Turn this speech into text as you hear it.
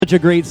such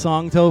a great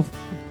song, Toph.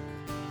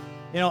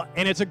 You know,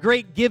 and it's a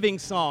great giving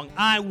song.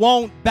 I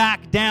won't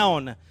back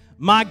down.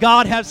 My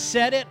God has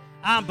said it.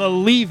 I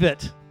believe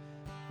it.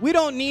 We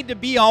don't need to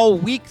be all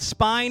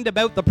weak-spined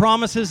about the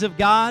promises of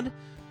God.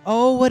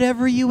 Oh,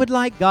 whatever you would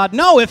like, God.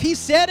 No, if He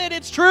said it,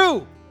 it's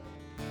true.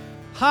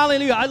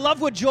 Hallelujah. I love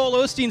what Joel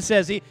Osteen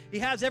says. He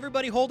has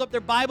everybody hold up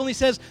their Bible, and he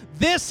says,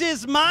 this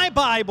is my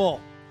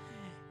Bible.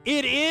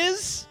 It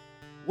is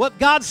what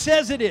God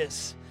says it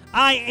is.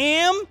 I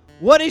am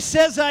what He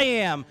says I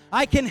am.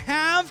 I can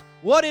have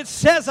what it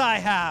says I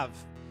have.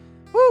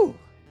 Woo!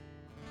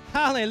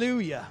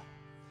 Hallelujah.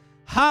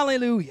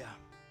 Hallelujah.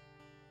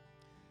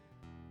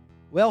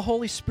 Well,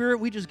 Holy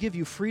Spirit, we just give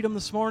you freedom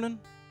this morning.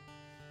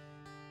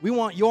 We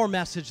want your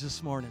message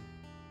this morning.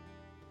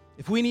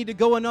 If we need to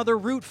go another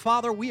route,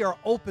 Father, we are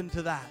open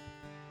to that.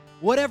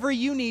 Whatever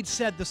you need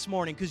said this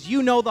morning, because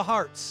you know the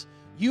hearts.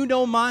 You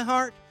know my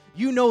heart.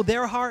 You know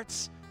their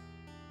hearts.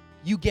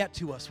 You get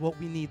to us what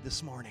we need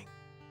this morning.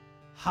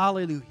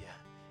 Hallelujah.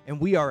 And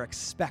we are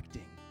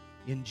expecting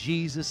in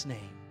Jesus'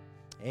 name.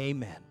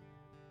 Amen.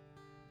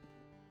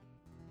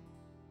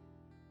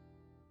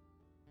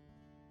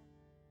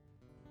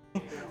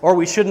 Or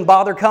we shouldn't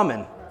bother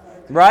coming,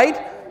 right?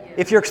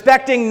 If you're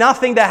expecting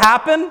nothing to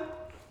happen,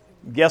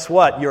 guess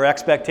what? Your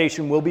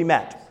expectation will be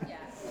met.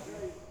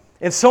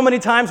 And so many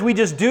times we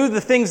just do the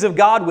things of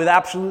God with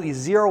absolutely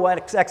zero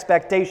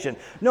expectation.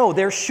 No,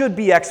 there should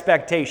be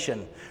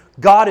expectation.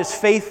 God is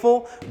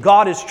faithful.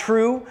 God is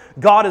true.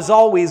 God is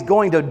always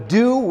going to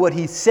do what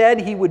He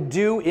said He would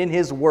do in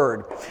His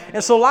Word.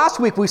 And so last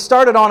week we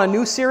started on a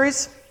new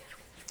series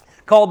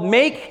called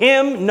Make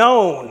Him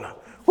Known.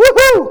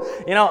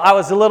 Woohoo! You know, I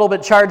was a little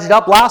bit charged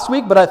up last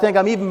week, but I think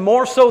I'm even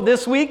more so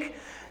this week.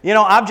 You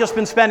know, I've just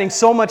been spending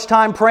so much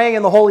time praying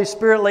in the Holy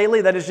Spirit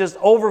lately that it's just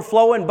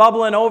overflowing,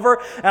 bubbling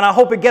over, and I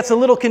hope it gets a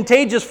little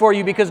contagious for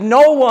you because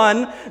no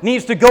one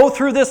needs to go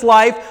through this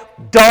life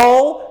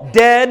dull,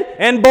 dead,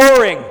 and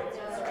boring.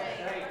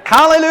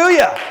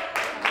 Hallelujah.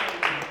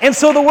 And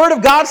so the Word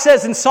of God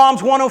says in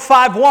Psalms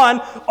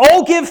 105:1,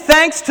 "Oh, give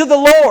thanks to the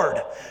Lord.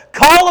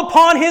 Call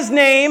upon His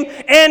name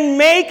and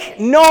make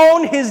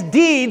known His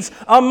deeds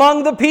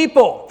among the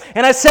people."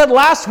 And I said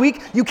last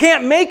week, you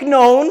can't make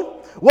known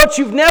what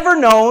you've never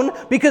known,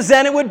 because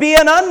then it would be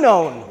an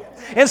unknown.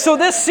 And so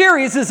this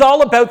series is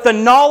all about the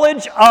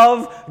knowledge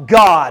of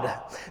God.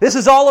 This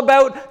is all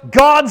about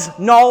God's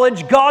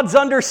knowledge, God's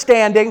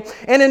understanding.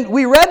 And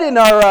we read in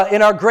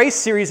our grace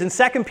series in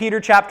 2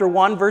 Peter chapter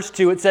 1, verse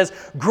 2, it says,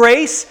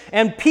 "Grace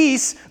and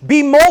peace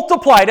be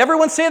multiplied."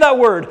 Everyone say that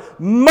word,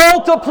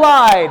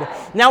 multiplied.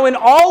 Now in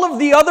all of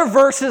the other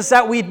verses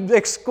that we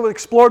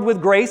explored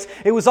with grace,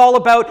 it was all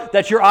about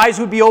that your eyes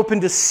would be open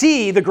to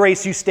see the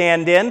grace you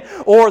stand in,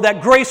 or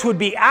that grace would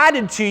be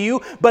added to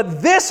you.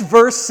 But this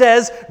verse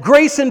says,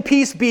 grace and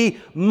peace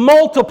be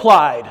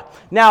multiplied.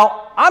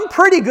 Now, I'm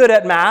pretty good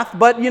at math,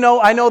 but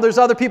I know there's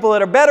other people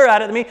that are better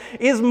at it than me.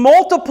 Is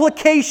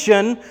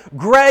multiplication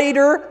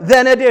greater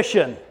than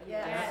addition?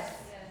 Yes.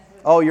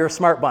 Oh, you're a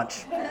smart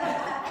bunch.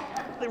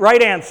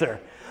 Right answer.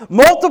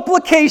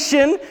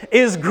 Multiplication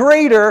is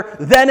greater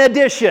than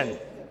addition.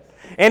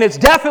 And it's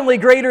definitely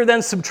greater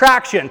than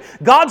subtraction.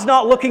 God's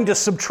not looking to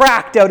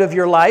subtract out of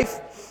your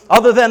life,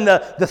 other than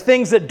the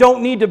things that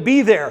don't need to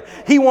be there.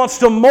 He wants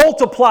to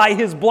multiply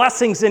His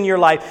blessings in your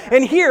life.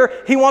 And here,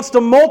 He wants to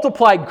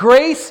multiply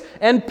grace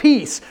and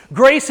peace.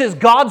 Grace is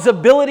God's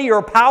ability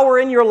or power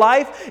in your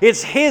life.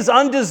 It's His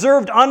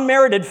undeserved,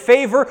 unmerited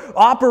favor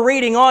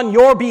operating on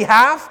your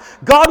behalf.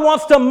 God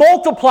wants to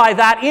multiply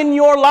that in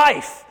your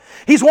life.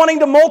 He's wanting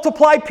to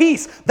multiply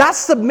peace.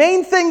 That's the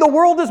main thing the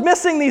world is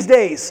missing these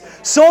days.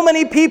 So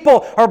many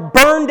people are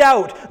burned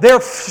out. They're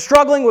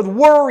struggling with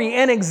worry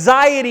and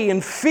anxiety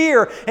and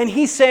fear. And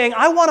He's saying,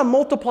 I want to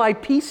multiply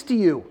peace to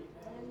you.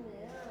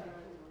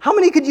 How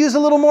many could use a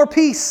little more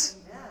peace?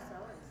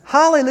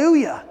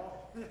 Hallelujah.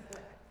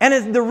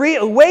 And the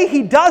way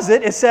He does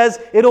it, it says,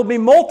 it'll be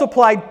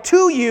multiplied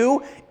to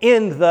you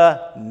in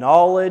the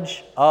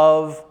knowledge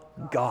of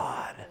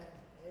God.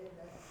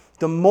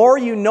 The more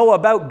you know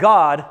about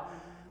God,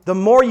 the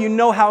more you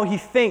know how He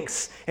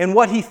thinks and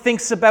what He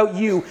thinks about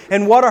you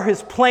and what are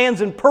His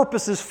plans and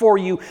purposes for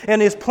you and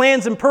His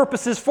plans and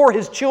purposes for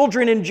His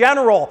children in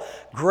general.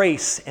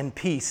 Grace and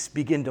peace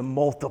begin to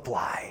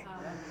multiply.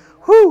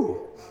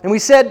 Whew. And we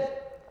said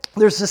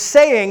there's a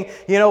saying,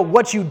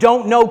 what you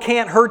don't know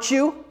can't hurt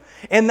you.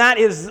 And that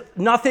is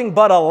nothing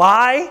but a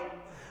lie.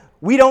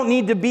 We don't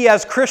need to be,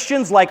 as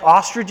Christians, like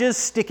ostriches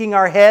sticking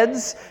our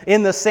heads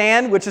in the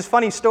sand, which is a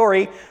funny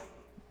story.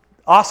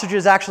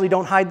 Ostriches actually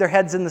don't hide their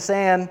heads in the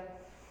sand.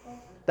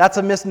 That's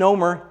a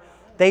misnomer.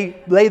 They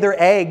lay their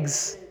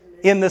eggs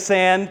in the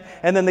sand,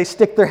 and then they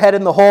stick their head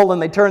in the hole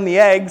and they turn the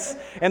eggs.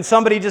 And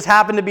somebody just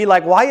happened to be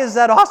like, why is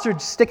that ostrich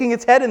sticking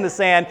its head in the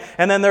sand?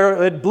 And then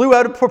it blew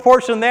out of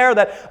proportion there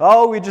that,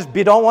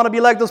 we don't want to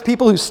be like those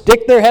people who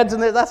stick their heads in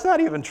there. That's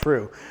not even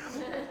true.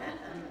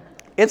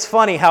 It's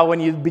funny how when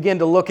you begin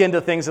to look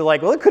into things, they're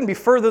like, well, it couldn't be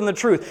further than the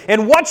truth.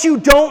 And what you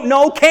don't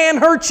know can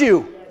hurt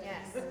you.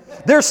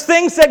 There's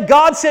things that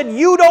God said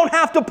you don't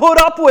have to put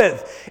up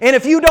with. And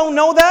if you don't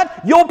know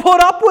that, you'll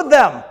put up with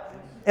them.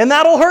 And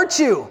that'll hurt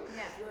you.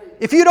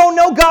 If you don't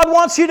know God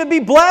wants you to be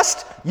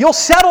blessed, you'll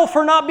settle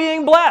for not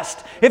being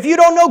blessed. If you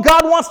don't know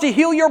God wants to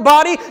heal your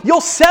body, you'll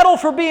settle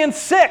for being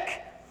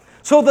sick.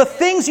 So the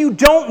things you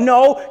don't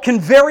know can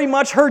very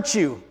much hurt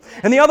you.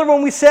 And the other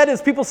one we said is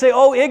people say,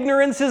 oh,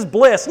 ignorance is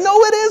bliss. No,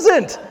 it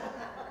isn't.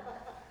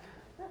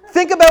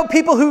 Think about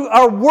people who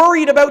are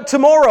worried about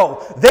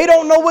tomorrow. They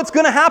don't know what's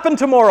going to happen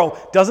tomorrow.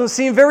 Doesn't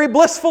seem very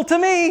blissful to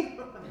me.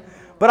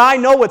 But I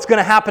know what's going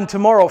to happen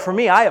tomorrow for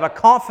me. I have a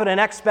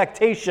confident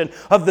expectation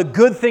of the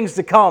good things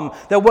to come,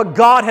 that what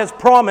God has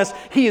promised,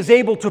 He is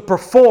able to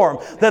perform,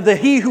 that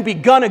He who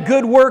begun a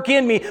good work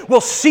in me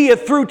will see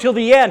it through till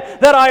the end,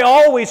 that I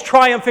always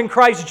triumph in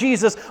Christ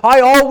Jesus. I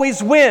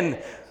always win.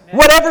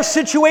 Whatever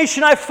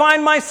situation I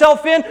find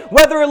myself in,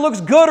 whether it looks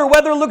good or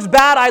whether it looks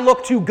bad, I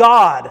look to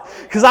God.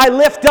 Because I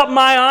lift up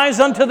my eyes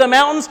unto the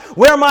mountains,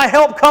 where my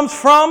help comes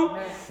from.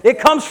 It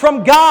comes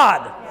from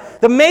God,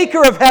 the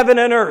maker of heaven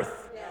and earth.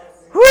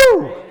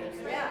 Whew.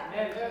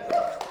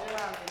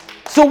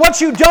 So what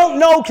you don't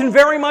know can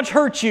very much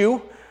hurt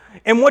you,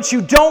 and what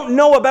you don't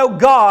know about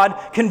God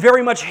can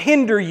very much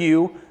hinder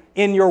you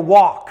in your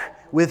walk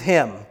with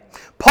Him.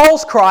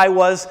 Paul's cry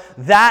was,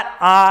 that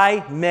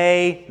I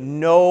may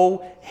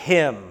know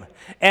Him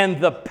and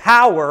the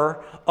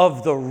power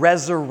of the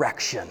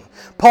resurrection.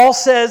 Paul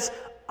says,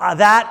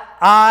 that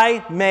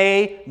I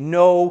may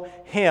know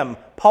Him.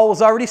 Paul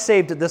was already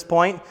saved at this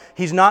point.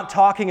 He's not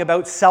talking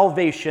about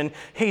salvation.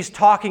 He's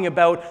talking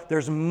about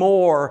there's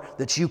more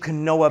that you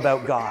can know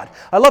about God.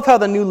 I love how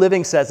the New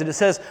Living says it. It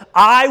says,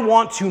 I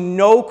want to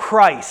know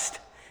Christ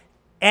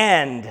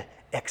and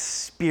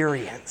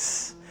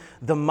experience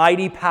the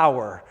mighty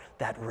power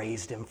that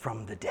raised Him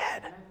from the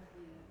dead.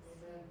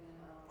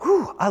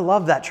 Whew, I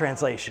love that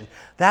translation.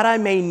 That I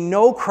may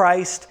know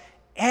Christ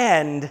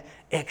and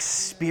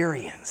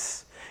experience.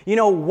 You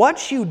know,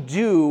 what you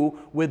do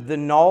with the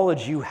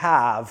knowledge you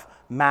have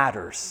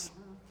matters.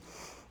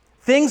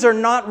 Things are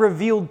not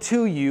revealed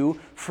to you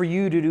for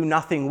you to do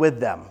nothing with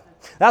them.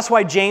 That's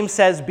why James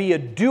says, be a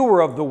doer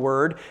of the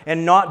word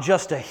and not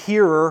just a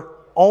hearer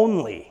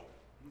only.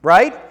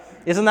 Right?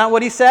 Isn't that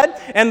what he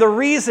said? And the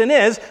reason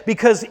is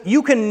because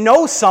you can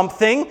know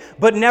something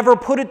but never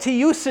put it to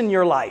use in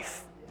your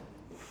life.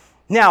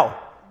 Now,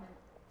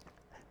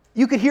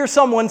 you could hear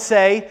someone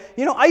say,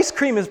 you know, ice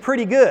cream is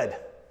pretty good.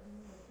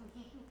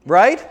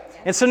 Right?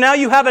 And so now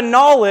you have a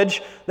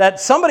knowledge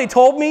that somebody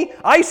told me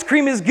ice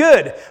cream is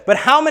good. But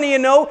how many of you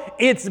know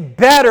it's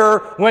better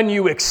when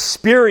you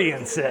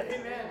experience it?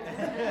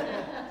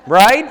 Amen.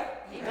 Right?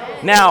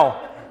 Amen.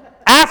 Now,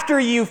 after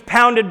you've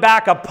pounded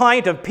back a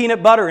pint of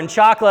peanut butter and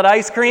chocolate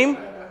ice cream,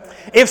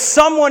 if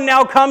someone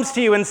now comes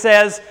to you and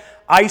says,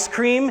 ice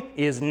cream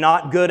is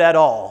not good at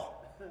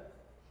all,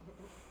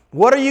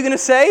 what are you going to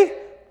say?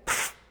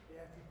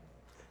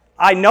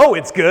 I know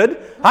it's good.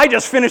 I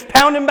just finished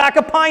pounding back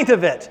a pint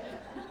of it.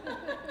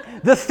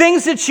 The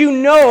things that you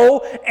know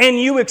and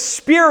you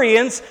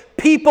experience,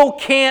 people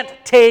can't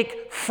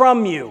take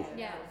from you.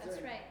 Yeah, that's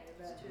right.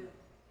 That's true.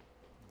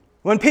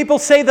 When people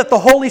say that the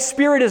Holy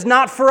Spirit is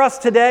not for us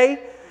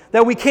today,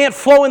 that we can't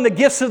flow in the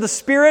gifts of the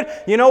Spirit,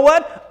 you know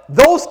what?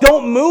 Those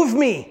don't move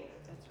me.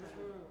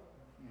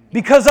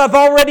 Because I've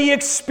already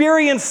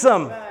experienced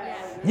them.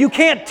 You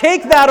can't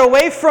take that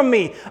away from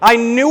me. I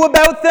knew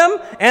about them,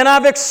 and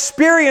I've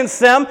experienced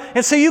them,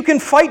 and so you can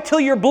fight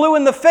till you're blue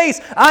in the face.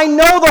 I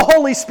know the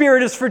Holy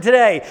Spirit is for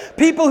today.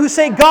 People who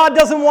say God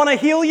doesn't want to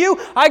heal you,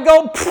 I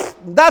go,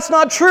 that's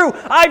not true.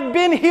 I've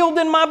been healed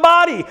in my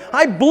body.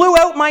 I blew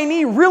out my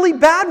knee really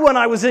bad when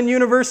I was in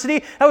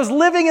university. I was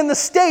living in the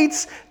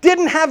States,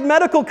 didn't have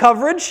medical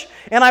coverage,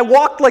 and I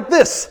walked like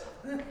this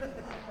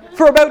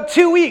for about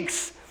 2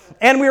 weeks.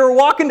 And we were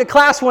walking to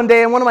class one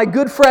day, and one of my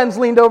good friends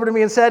leaned over to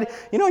me and said,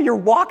 you know, you're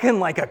walking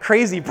like a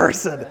crazy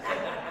person.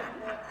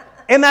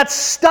 And that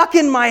stuck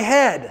in my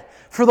head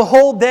for the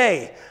whole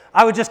day.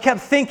 I would just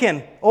kept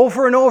thinking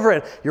over and over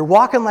it, you're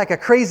walking like a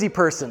crazy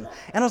person.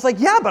 And I was like,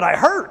 yeah, but I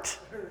hurt.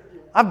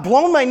 I've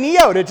blown my knee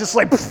out. It just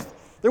like,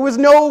 there was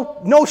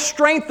no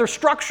strength or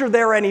structure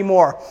there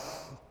anymore.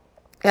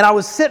 And I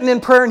was sitting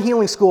in prayer and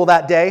healing school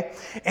that day,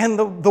 and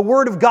the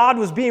Word of God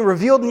was being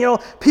revealed, and, you know,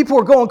 people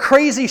were going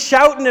crazy,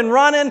 shouting and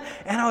running,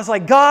 and I was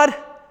like, God,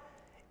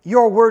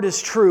 your Word is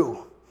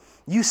true.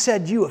 You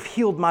said you have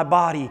healed my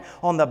body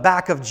on the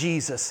back of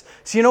Jesus.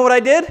 So you know what I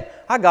did?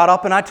 I got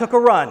up and I took a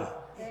run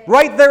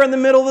right there in the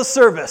middle of the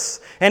service,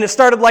 and it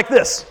started like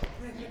this.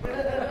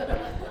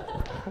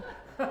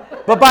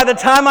 But by the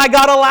time I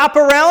got a lap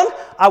around,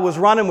 I was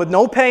running with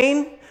no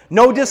pain,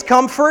 no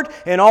discomfort,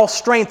 and all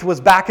strength was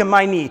back in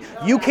my knee.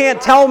 You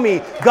can't tell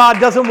me God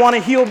doesn't want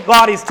to heal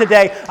bodies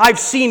today. I've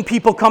seen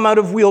people come out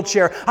of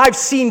wheelchair. I've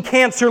seen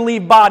cancer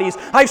leave bodies.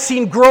 I've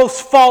seen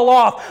growths fall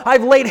off.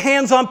 I've laid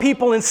hands on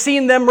people and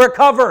seen them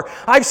recover.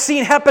 I've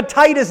seen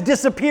hepatitis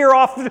disappear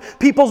off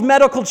people's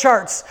medical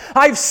charts.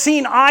 I've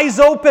seen eyes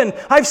open.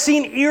 I've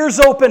seen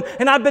ears open,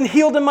 and I've been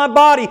healed in my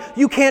body.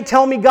 You can't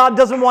tell me God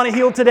doesn't want to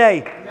heal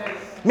today.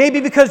 Maybe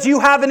because you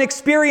haven't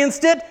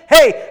experienced it.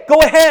 Hey, go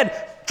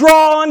ahead,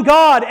 draw on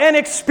God and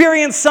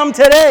experience some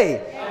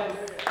today.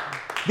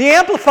 The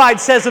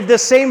Amplified says of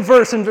this same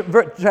verse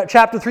in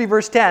chapter 3,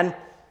 verse 10,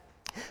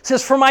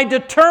 says, "For my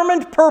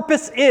determined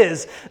purpose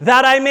is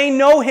that I may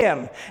know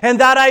him and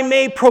that I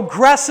may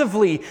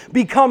progressively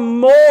become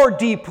more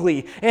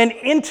deeply and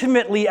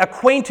intimately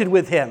acquainted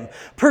with him,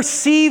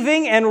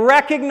 perceiving and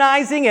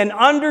recognizing and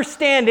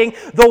understanding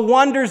the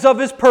wonders of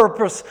his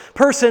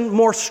person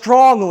more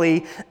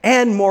strongly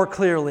and more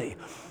clearly."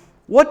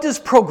 What does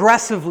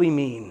progressively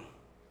mean?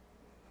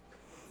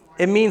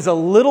 It means a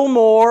little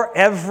more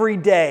every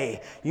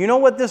day. You know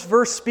what this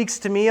verse speaks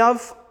to me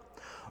of?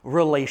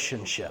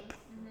 Relationship.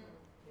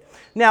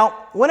 Now,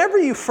 whenever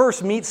you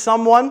first meet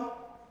someone,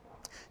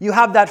 you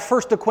have that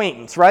first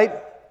acquaintance,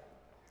 right?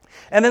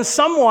 And then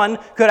someone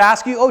could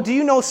ask you, "Oh, do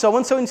you know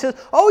so-and-so?" And you say,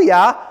 "Oh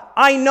yeah,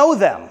 I know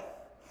them."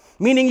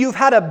 Meaning you've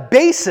had a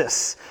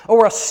basis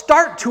or a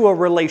start to a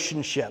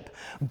relationship.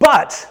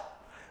 But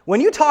when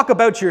you talk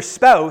about your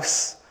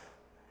spouse,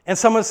 and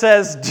someone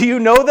says, "Do you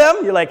know them?"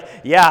 You're like,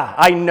 "Yeah,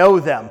 I know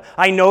them.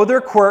 I know their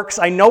quirks.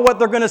 I know what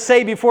they're going to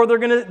say before they're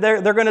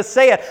going to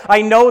say it.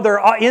 I know their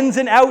ins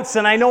and outs,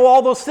 and I know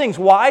all those things."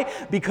 Why?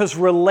 Because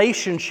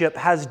relationship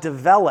has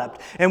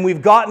developed, and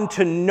we've gotten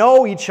to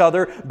know each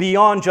other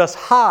beyond just,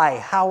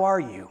 "Hi, how are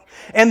you?"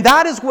 And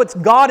that is what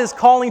God is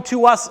calling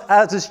to us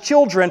as his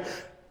children.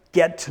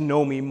 Get to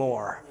know me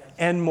more.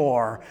 And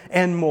more,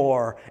 and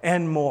more,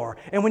 and more.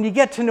 And when you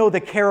get to know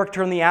the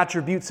character and the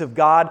attributes of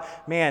God,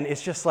 man,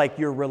 it's just like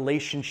your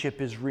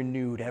relationship is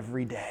renewed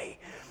every day.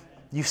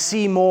 You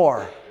see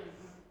more.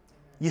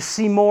 You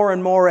see more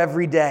and more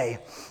every day.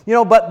 You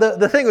know, but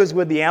the thing is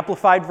with the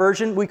Amplified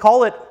Version, we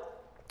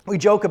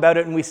joke about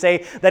it and we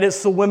say that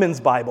it's the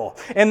women's Bible.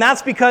 And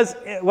that's because,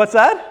 what's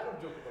that?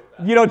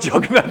 You don't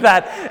joke about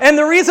that. And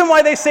the reason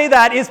why they say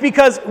that is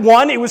because,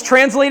 one, it was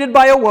translated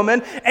by a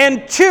woman,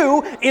 and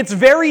two, it's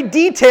very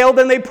detailed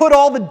and they put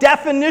all the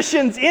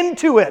definitions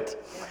into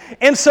it.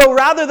 And so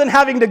rather than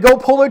having to go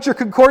pull out your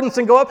concordance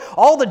and go up,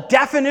 all the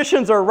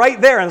definitions are right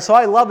there. And so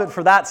I love it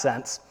for that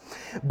sense.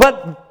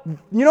 But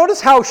you notice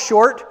how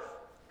short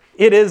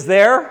it is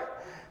there?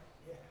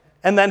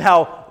 And then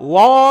how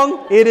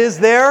long it is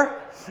there?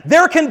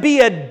 There can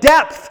be a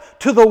depth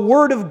to the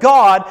Word of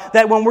God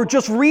that when we're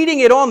just reading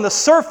it on the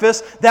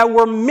surface, that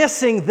we're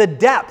missing the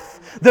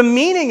depth. The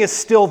meaning is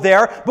still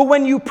there, but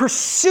when you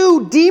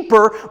pursue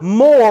deeper,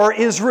 more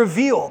is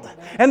revealed.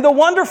 And the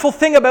wonderful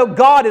thing about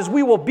God is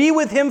we will be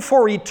with him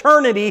for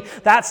eternity.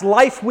 That's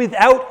life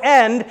without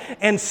end,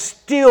 and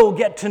still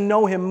get to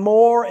know him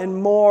more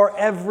and more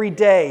every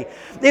day.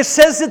 It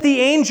says that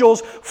the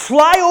angels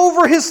fly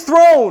over his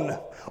throne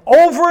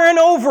over and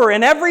over,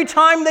 and every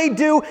time they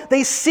do,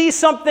 they see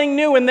something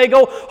new and they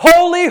go,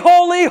 "Holy,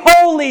 holy,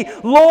 holy,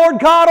 Lord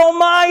God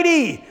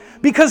Almighty,"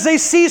 because they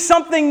see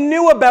something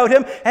new about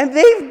him, and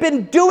they've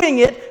been doing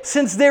it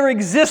since their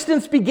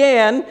existence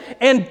began,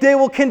 and they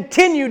will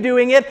continue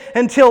doing it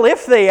until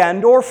if they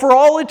end or for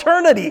all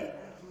eternity.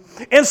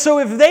 And so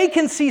if they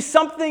can see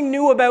something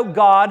new about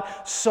God,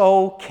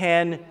 so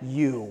can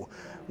you.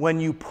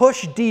 When you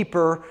push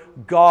deeper,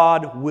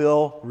 God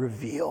will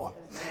reveal.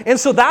 And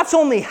so that's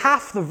only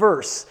half the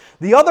verse.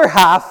 The other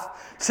half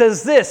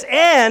says this,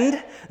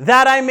 "And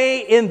that I may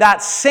in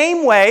that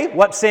same way,"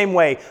 what same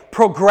way?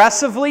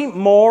 Progressively,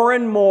 more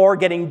and more,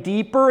 getting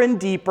deeper and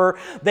deeper,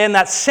 "then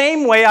that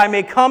same way I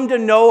may come to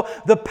know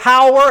the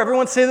power,"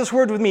 everyone say this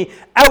word with me,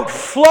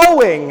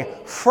 "outflowing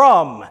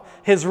from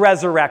his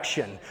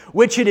resurrection,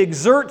 which it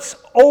exerts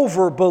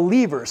over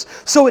believers."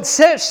 So it's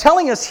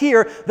telling us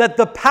here that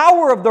the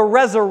power of the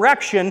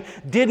resurrection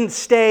didn't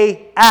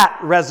stay at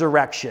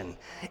resurrection.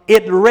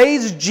 It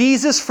raised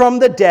Jesus from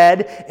the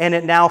dead, and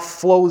it now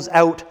flows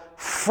out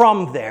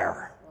from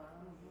there.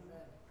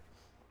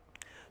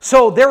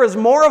 So there is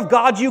more of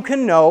God you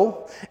can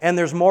know, and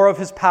there's more of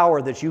his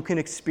power that you can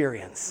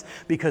experience,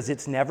 because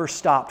it's never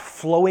stopped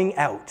flowing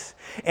out,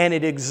 and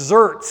it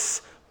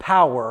exerts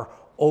power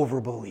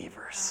over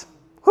believers.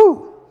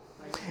 Whew.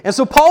 And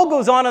so Paul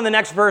goes on in the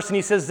next verse and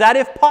he says that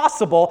if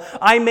possible,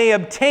 I may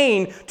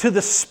obtain to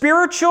the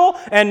spiritual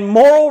and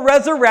moral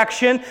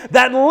resurrection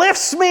that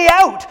lifts me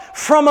out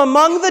from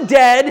among the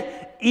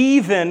dead,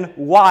 even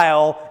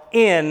while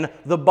in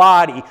the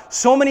body.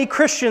 So many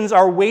Christians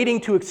are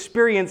waiting to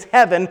experience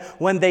heaven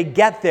when they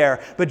get there.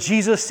 But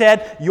Jesus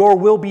said, "Your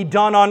will be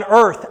done on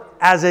earth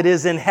as it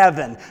is in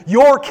heaven.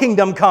 Your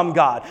kingdom come,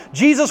 God."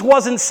 Jesus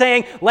wasn't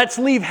saying, let's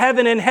leave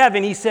heaven in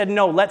heaven. He said,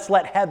 no, let's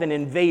let heaven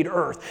invade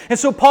earth. And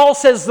so Paul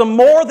says, the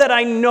more that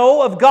I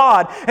know of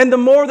God and the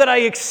more that I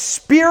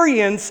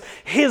experience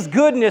his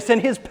goodness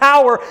and his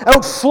power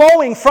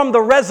outflowing from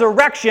the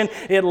resurrection,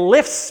 it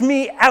lifts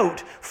me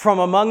out from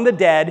among the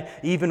dead,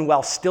 even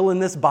while still in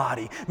this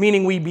body.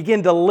 Meaning we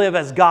begin to live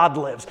as God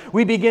lives.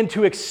 We begin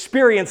to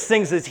experience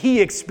things as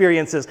he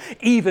experiences,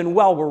 even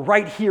while we're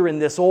right here in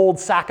this old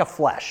sack of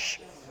flesh.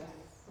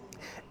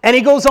 And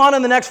he goes on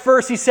in the next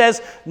verse, he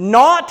says,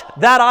 not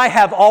that I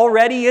have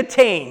already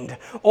attained,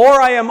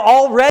 or I am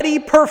already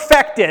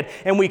perfected.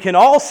 And we can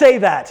all say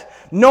that.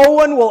 No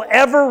one will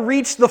ever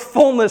reach the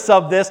fullness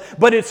of this,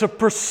 but it's a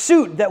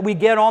pursuit that we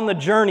get on the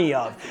journey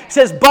of. He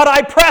says, but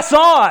I press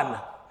on.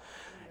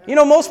 You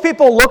know, most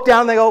people look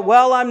down and they go,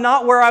 well, I'm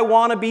not where I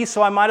want to be,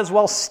 so I might as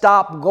well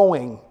stop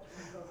going.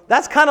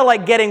 That's kind of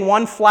like getting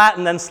one flat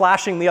and then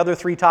slashing the other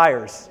 3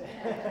 tires.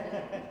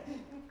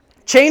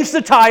 Change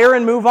the tire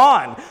and move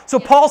on. So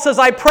Paul says,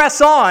 I press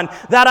on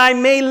that I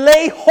may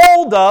lay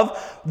hold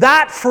of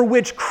that for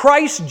which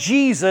Christ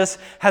Jesus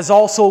has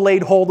also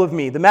laid hold of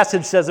me. The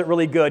Message says it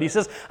really good. He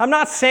says, I'm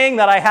not saying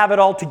that I have it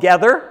all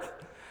together,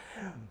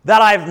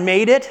 that I've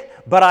made it,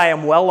 but I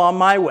am well on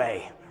my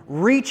way,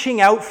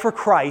 reaching out for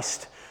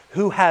Christ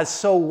who has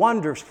so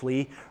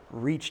wonderfully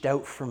reached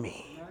out for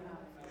me.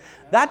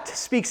 That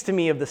speaks to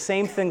me of the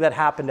same thing that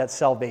happened at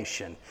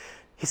salvation.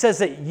 He says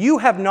that you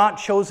have not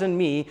chosen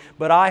me,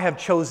 but I have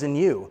chosen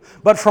you.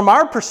 But from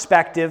our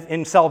perspective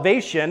in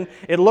salvation,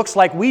 it looks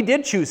like we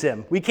did choose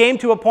him. We came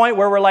to a point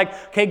where we're like,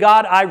 okay,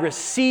 God, I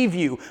receive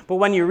you. But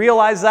when you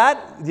realize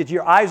that, did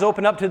your eyes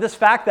open up to this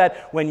fact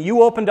that when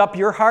you opened up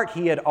your heart,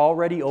 he had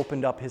already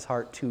opened up his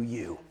heart to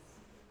you.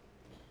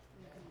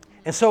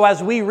 And so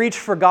as we reach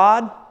for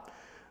God,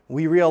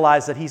 we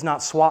realize that he's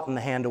not swatting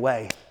the hand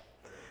away.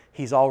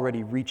 He's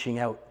already reaching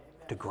out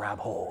to grab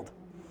hold.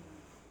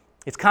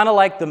 It's kind of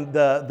like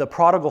the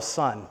prodigal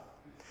son.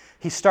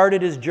 He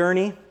started his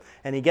journey,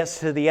 and he gets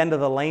to the end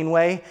of the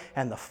laneway,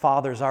 and the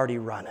father's already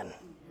running.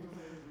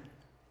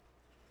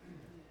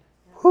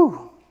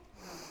 Whew.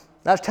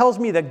 That tells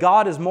me that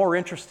God is more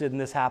interested in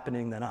this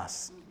happening than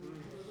us.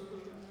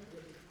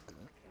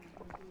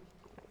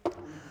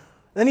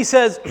 Then he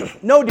says,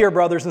 no, dear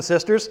brothers and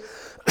sisters,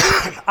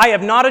 I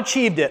have not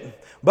achieved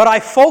it, but I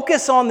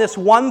focus on this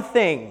one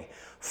thing,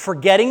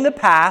 forgetting the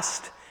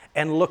past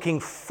and looking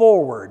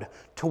forward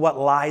to what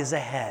lies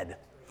ahead.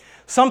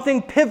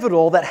 Something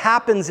pivotal that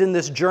happens in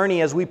this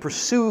journey as we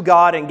pursue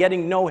God and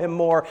getting to know him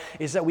more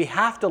is that we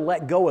have to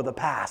let go of the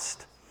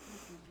past.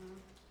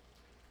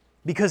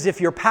 Because if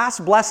your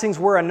past blessings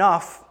were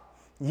enough,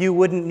 you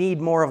wouldn't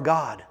need more of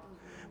God.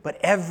 But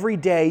every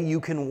day you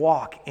can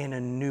walk in a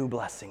new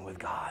blessing with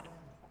God.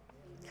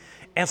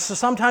 And so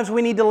sometimes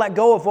we need to let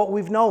go of what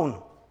we've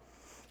known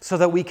so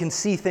that we can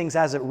see things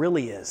as it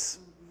really is.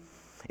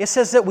 It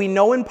says that we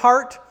know in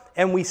part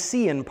and we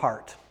see in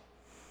part.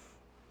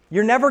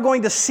 You're never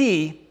going to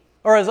see,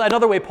 or as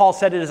another way Paul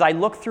said it is, I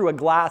look through a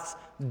glass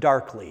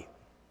darkly.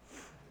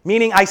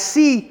 Meaning I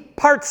see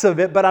parts of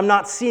it, but I'm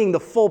not seeing the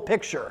full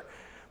picture.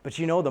 But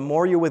you know, the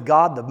more you're with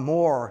God, the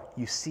more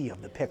you see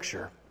of the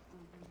picture.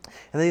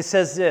 And then he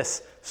says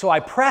this, so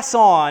I press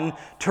on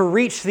to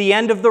reach the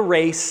end of the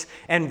race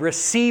and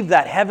receive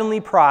that heavenly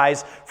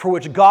prize for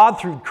which God,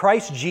 through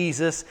Christ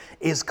Jesus,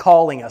 is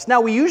calling us.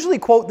 Now, we usually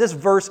quote this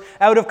verse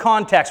out of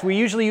context. We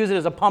usually use it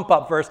as a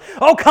pump-up verse.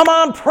 Oh, come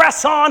on,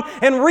 press on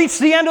and reach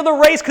the end of the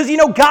race because you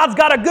know God's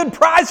got a good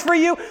prize for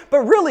you.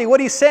 But really,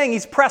 what he's saying,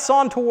 he's press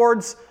on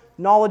towards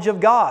knowledge of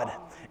God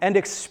and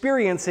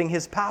experiencing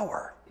his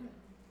power.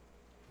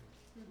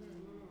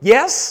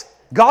 Yes,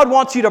 God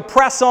wants you to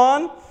press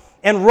on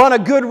and run a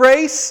good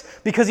race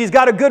because he's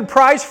got a good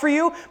prize for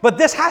you. But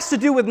this has to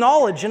do with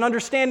knowledge and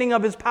understanding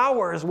of his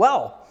power as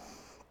well.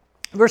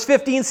 Verse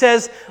 15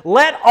 says,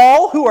 let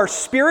all who are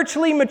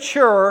spiritually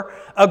mature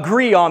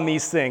agree on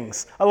these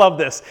things. I love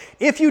this.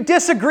 If you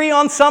disagree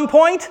on some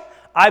point,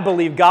 I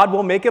believe God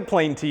will make it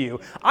plain to you.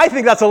 I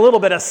think that's a little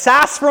bit of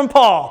sass from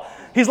Paul.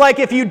 He's like,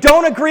 if you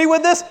don't agree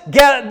with this,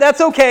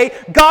 that's okay.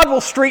 God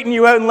will straighten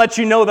you out and let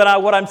you know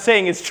that what I'm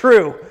saying is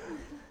true.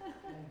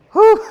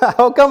 Whew.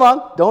 Oh, come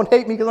on. Don't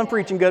hate me because I'm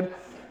preaching good.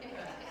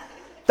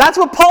 That's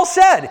what Paul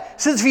said. He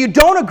says, if you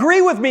don't agree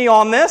with me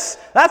on this,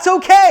 that's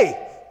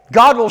okay.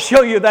 God will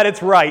show you that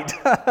it's right.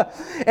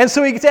 And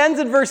so he ends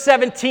in verse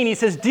 17. He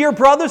says, dear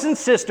brothers and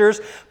sisters,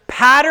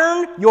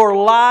 pattern your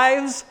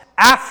lives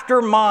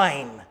after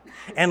mine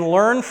and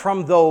learn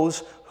from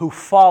those who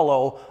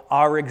follow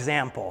our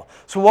example.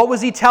 So what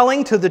was he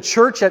telling to the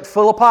church at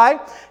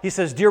Philippi? He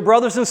says, dear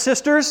brothers and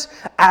sisters,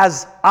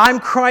 as I'm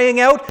crying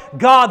out,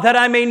 God, that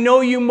I may know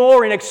you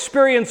more and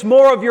experience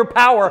more of your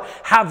power,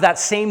 have that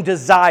same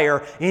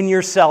desire in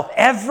yourself.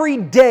 Every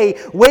day,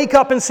 wake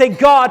up and say,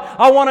 God,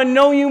 I want to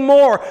know you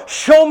more.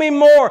 Show me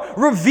more.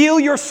 Reveal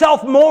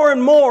yourself more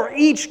and more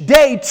each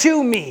day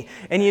to me.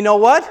 And you know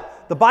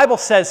what? The Bible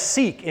says,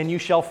 seek and you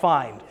shall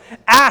find.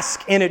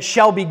 Ask, and it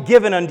shall be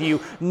given unto you.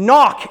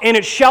 Knock, and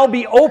it shall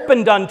be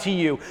opened unto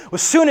you.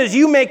 As soon as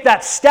you make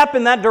that step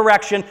in that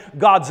direction,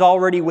 God's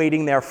already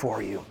waiting there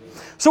for you.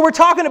 So we're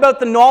talking about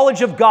the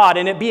knowledge of God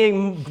and it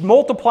being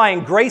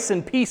multiplying grace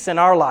and peace in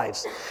our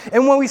lives.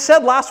 And when we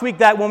said last week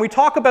that when we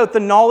talk about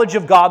the knowledge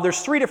of God, there's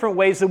 3 different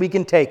ways that we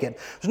can take it.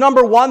 So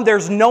number 1,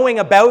 there's knowing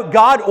about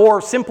God, or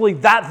simply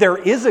that there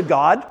is a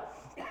God.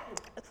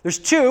 There's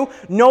 2,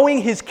 knowing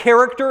his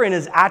character and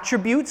his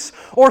attributes.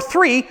 Or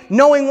 3,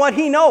 knowing what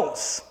he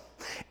knows.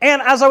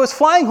 And as I was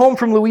flying home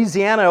from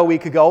Louisiana a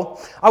week ago,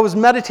 I was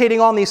meditating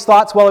on these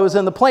thoughts while I was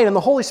in the plane. And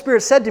the Holy Spirit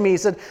said to me, he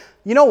said,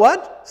 you know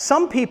what?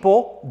 Some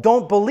people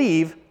don't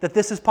believe that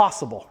this is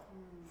possible,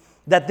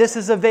 that this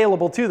is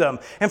available to them.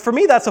 And for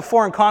me, that's a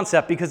foreign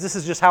concept because this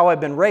is just how I've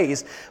been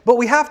raised. But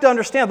we have to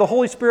understand the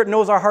Holy Spirit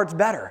knows our hearts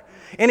better.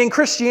 And in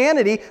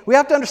Christianity, we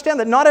have to understand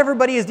that not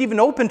everybody is even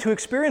open to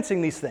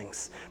experiencing these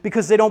things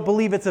because they don't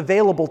believe it's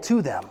available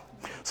to them.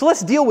 So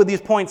let's deal with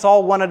these points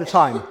all one at a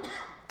time.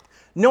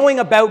 Knowing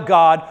about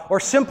God, or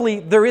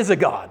simply there is a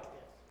God,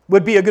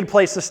 would be a good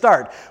place to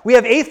start. We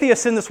have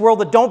atheists in this world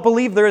that don't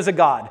believe there is a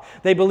God.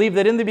 They believe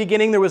that in the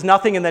beginning there was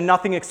nothing and then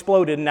nothing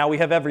exploded and now we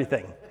have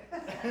everything.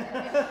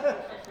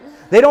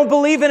 They don't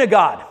believe in a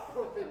God.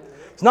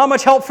 There's not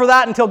much help for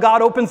that until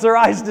God opens their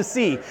eyes to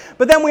see.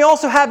 But then we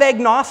also have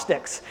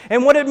agnostics.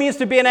 And what it means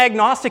to be an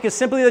agnostic is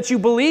simply that you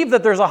believe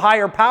that there's a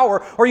higher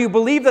power or you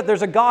believe that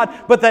there's a God,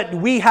 but that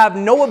we have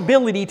no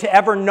ability to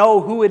ever know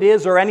who it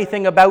is or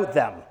anything about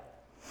them.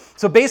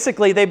 So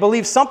basically, they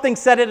believe something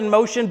set it in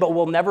motion, but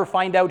we'll never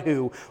find out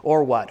who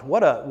or what.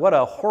 What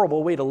a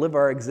horrible way to live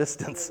our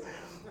existence.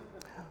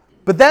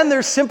 But then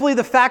there's simply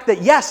the fact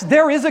that, yes,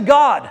 there is a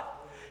God.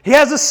 He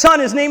has a son,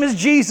 his name is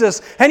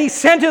Jesus, and he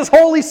sent his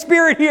Holy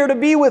Spirit here to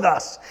be with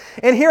us.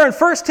 And here in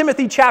 1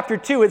 Timothy chapter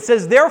 2, it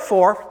says,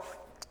 therefore,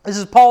 this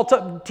is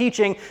Paul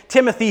teaching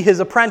Timothy, his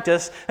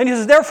apprentice, and he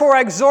says, therefore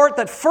I exhort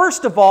that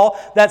first of all,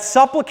 that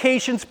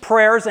supplications,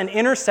 prayers, and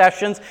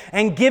intercessions,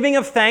 and giving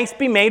of thanks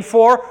be made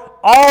for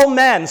all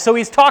men. So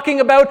he's talking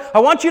about, I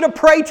want you to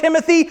pray,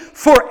 Timothy,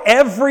 for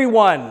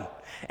everyone.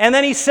 And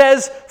then he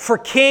says, for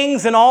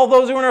kings and all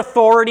those who are in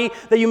authority,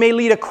 that you may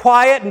lead a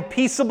quiet and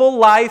peaceable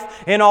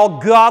life in all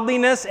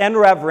godliness and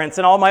reverence.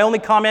 And my only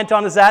comment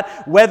on is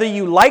that, whether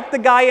you like the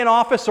guy in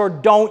office or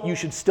don't, you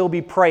should still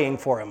be praying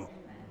for him.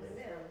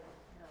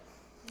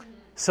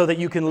 So that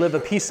you can live a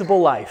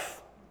peaceable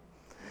life.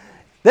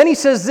 Then he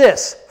says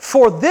this,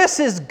 for this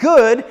is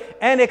good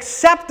and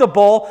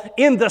acceptable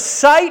in the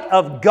sight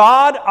of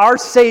God our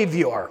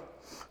Savior.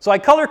 So I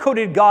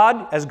color-coded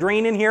God as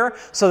green in here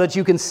so that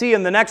you can see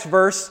in the next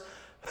verse,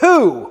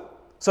 who?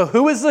 So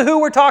who is the who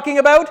we're talking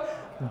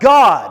about?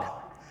 God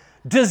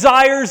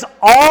desires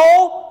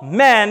all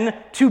men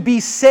to be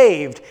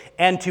saved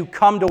and to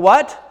come to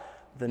what?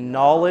 The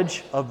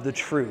knowledge of the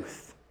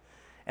truth.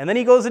 And then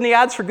he goes and he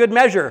adds for good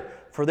measure,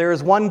 for there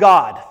is one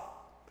God.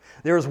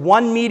 There is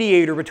one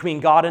mediator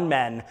between God and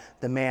men,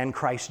 the man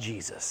Christ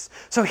Jesus.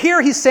 So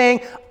here he's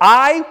saying,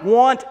 I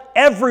want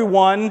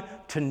everyone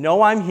to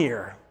know I'm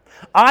here.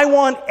 I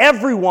want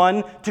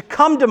everyone to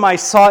come to my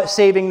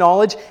saving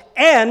knowledge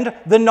and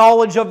the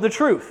knowledge of the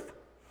truth.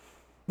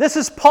 This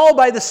is Paul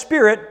by the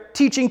Spirit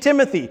teaching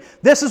Timothy.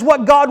 This is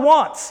what God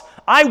wants.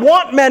 I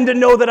want men to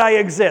know that I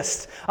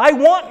exist. I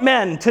want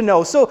men to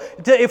know. So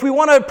if we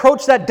want to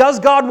approach that, does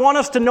God want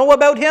us to know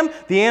about him?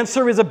 The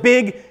answer is a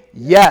big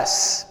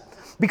yes.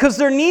 Because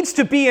there needs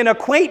to be an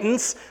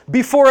acquaintance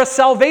before a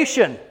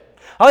salvation.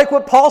 I like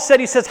what Paul said.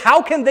 He says,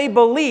 how can they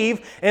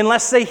believe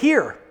unless they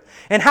hear?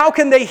 And how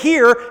can they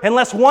hear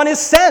unless one is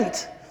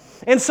sent?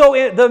 And so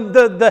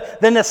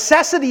the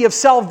necessity of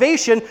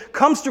salvation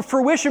comes to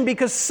fruition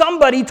because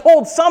somebody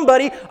told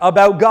somebody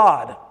about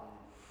God.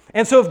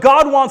 And so if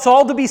God wants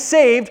all to be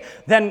saved,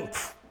 then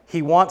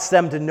he wants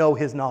them to know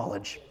his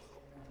knowledge.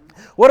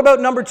 What about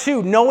number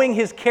 2, knowing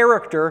his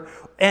character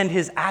and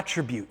his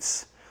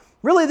attributes?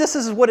 Really, this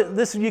is what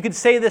you could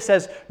say this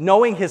as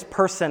knowing his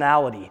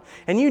personality.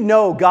 And you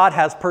know God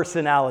has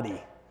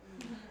personality.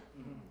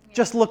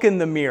 Just look in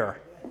the mirror.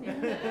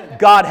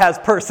 God has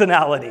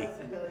personality.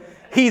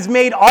 He's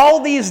made all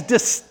these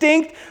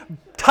distinct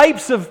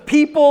types of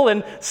people,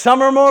 and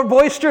some are more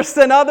boisterous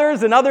than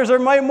others, and others are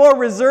more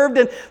reserved,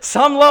 and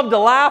some love to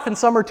laugh, and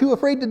some are too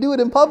afraid to do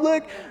it in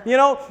public. You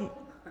know,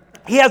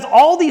 he has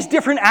all these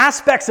different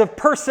aspects of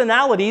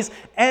personalities,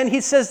 and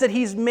he says that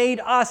he's made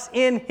us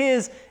in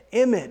his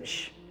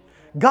image.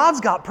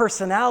 God's got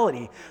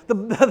personality.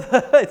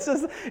 It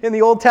says in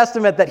the Old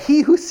Testament that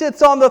he who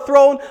sits on the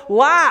throne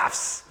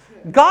laughs.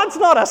 God's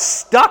not a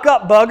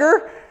stuck-up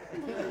bugger.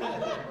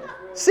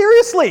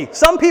 Seriously,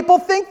 some people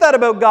think that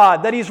about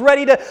God, that he's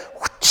ready to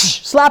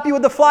slap you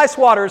with the fly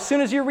swatter as soon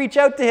as you reach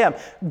out to him.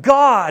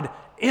 God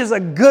is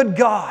a good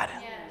God.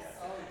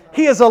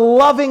 He is a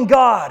loving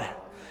God.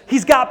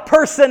 He's got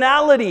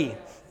personality.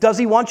 Does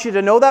he want you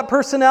to know that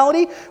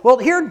personality? Well,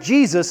 here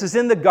Jesus is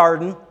in the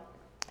garden.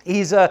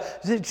 He's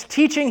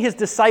teaching his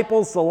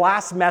disciples the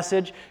last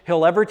message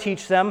he'll ever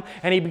teach them,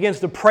 and he begins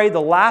to pray the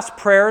last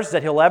prayers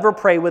that he'll ever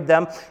pray with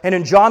them. And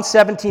in John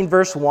 17,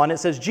 verse 1, it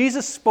says,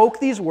 Jesus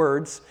spoke these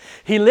words.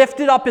 He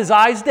lifted up his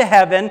eyes to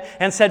heaven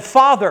and said,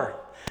 Father,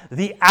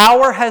 the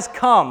hour has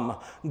come.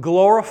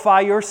 Glorify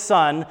your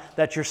Son,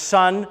 that your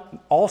Son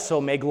also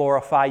may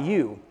glorify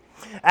you.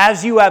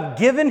 As you have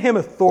given him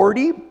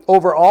authority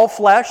over all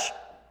flesh,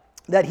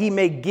 that he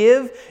may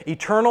give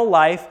eternal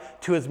life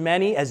to as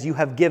many as you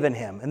have given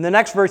him. In the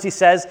next verse he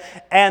says,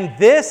 and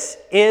this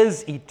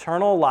is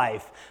eternal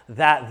life,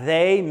 that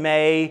they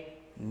may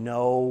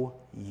know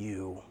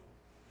you,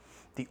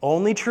 the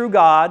only true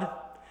God,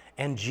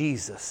 and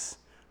Jesus,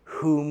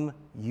 whom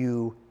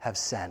you have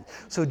sent.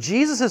 So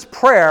Jesus'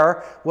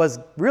 prayer was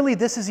really,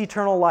 this is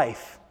eternal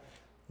life,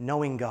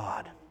 knowing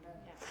God.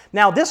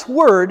 Now, this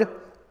word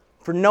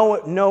for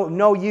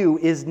know you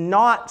is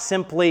not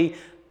simply,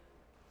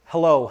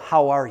 hello,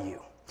 how are you?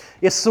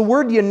 It's the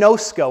word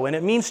gnosko, and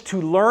it means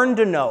to learn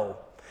to know,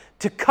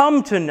 to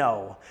come to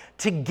know,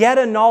 to get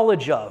a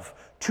knowledge of,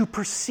 to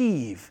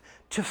perceive,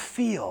 to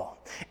feel.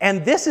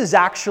 And this is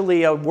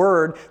actually a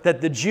word that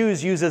the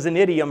Jews use as an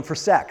idiom for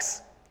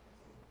sex.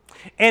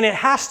 And it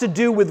has to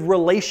do with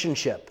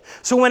relationship.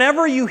 So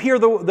whenever you hear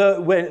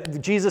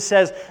when Jesus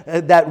says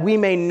that we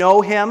may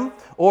know him,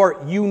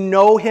 or you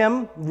know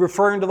him,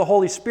 referring to the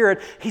Holy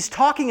Spirit, he's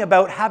talking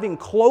about having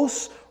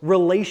close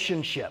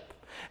relationship,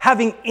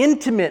 having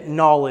intimate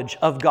knowledge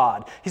of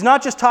God. He's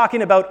not just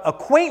talking about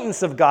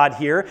acquaintance of God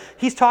here.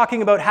 He's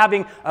talking about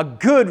having a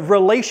good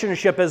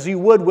relationship as you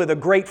would with a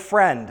great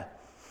friend,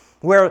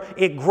 where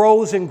it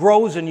grows and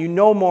grows and you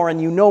know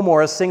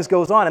more as things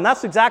goes on. And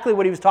that's exactly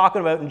what he was talking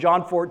about in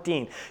John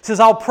 14. He says,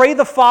 I'll pray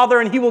the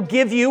Father and he will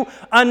give you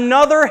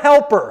another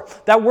helper.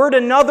 That word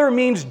another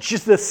means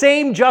just the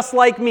same, just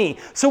like me.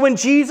 So when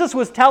Jesus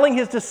was telling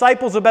his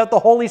disciples about the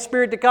Holy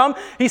Spirit to come,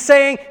 he's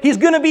saying, he's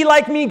going to be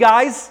like me,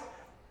 guys.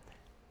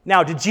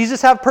 Now, did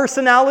Jesus have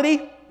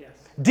personality? Yes.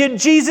 Did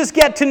Jesus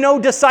get to know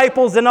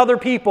disciples and other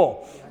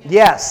people?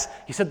 Yes.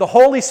 He said the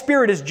Holy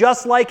Spirit is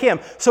just like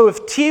him. So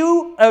if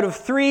 2 out of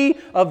 3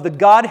 of the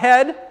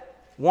Godhead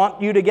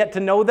want you to get to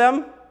know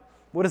them,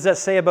 what does that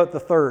say about the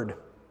third?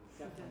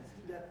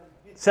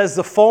 It says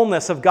the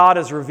fullness of God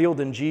is revealed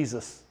in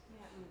Jesus.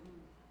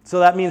 So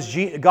that means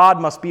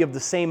God must be of the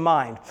same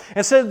mind.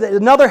 And so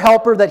another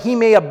helper that he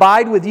may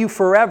abide with you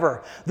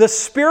forever. The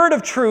Spirit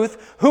of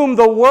truth, whom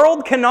the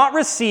world cannot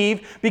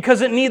receive because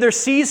it neither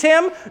sees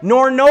him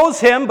nor knows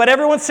him. But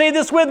everyone say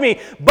this with me.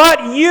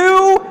 But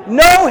you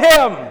know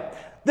him.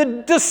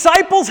 The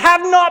disciples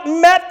have not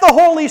met the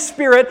Holy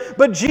Spirit,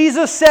 but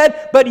Jesus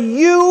said, but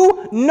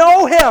you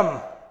know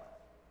him.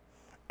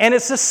 And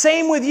it's the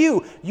same with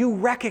you. You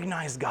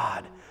recognize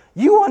God.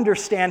 You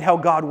understand how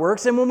God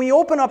works. And when we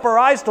open up our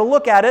eyes to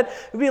look at it,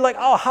 we'll be like,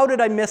 oh, how did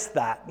I miss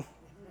that?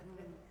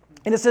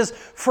 And it says,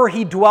 for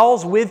he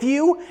dwells with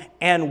you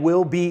and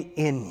will be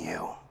in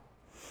you.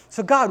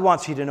 So God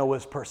wants you to know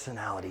his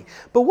personality.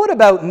 But what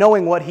about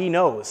knowing what he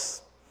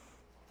knows?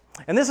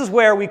 And this is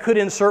where we could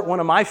insert one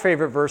of my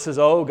favorite verses.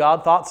 Oh,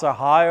 God's thoughts are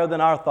higher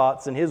than our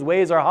thoughts, and his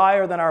ways are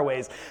higher than our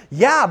ways.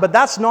 Yeah, but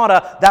that's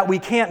not that we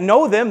can't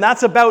know them.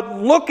 That's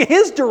about look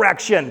his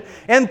direction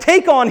and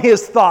take on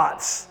his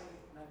thoughts.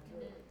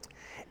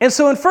 And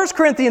so in 1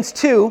 Corinthians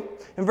 2,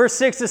 in verse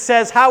 6, it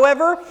says,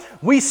 however,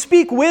 we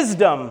speak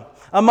wisdom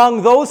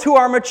among those who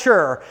are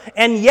mature,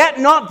 and yet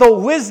not the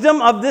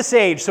wisdom of this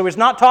age. So he's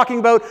not talking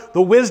about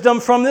the wisdom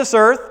from this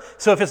earth.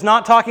 So if it's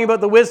not talking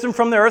about the wisdom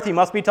from the earth, he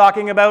must be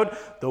talking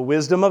about the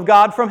wisdom of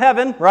God from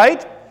heaven,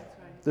 right?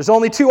 There's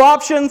only 2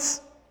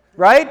 options,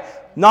 right?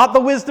 Not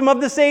the wisdom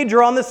of this age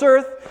or on this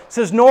earth. It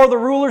says, nor the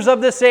rulers of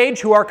this age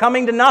who are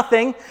coming to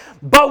nothing,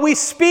 but we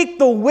speak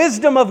the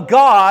wisdom of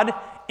God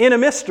in a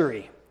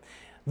mystery.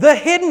 The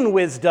hidden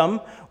wisdom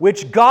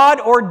which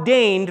God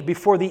ordained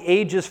before the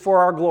ages for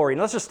our glory.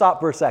 Now let's just stop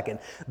for a second.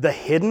 The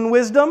hidden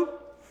wisdom?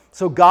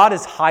 So God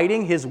is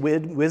hiding his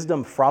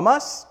wisdom from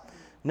us?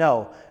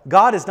 No,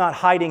 God is not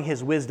hiding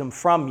his wisdom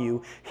from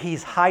you.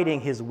 He's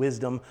hiding his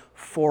wisdom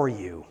for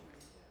you.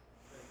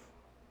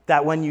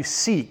 That when you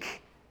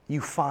seek,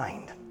 you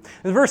find.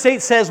 And verse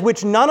 8 says,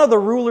 which none of the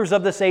rulers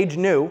of this age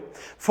knew,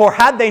 for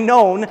had they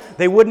known,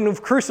 they wouldn't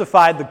have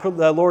crucified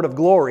the Lord of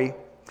glory.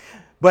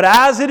 But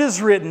as it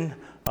is written,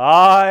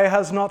 eye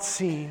has not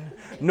seen,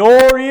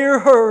 nor ear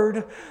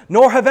heard,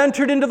 nor have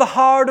entered into the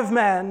heart of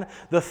man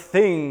the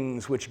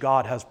things which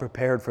God has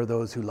prepared for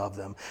those who love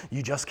them.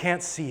 You just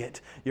can't see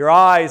it. Your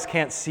eyes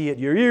can't see it.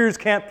 Your ears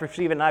can't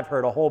perceive it. And I've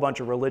heard a whole bunch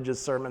of religious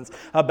sermons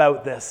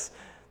about this.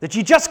 That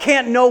you just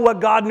can't know what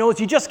God knows.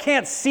 You just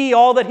can't see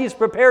all that he's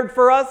prepared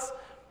for us.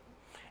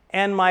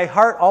 And my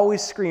heart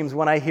always screams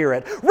when I hear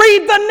it.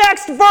 Read the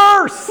next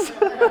verse!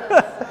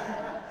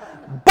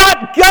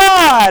 But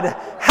God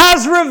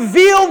has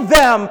revealed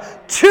them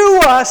to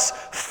us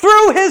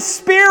through his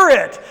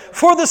Spirit.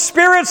 For the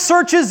Spirit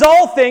searches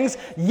all things,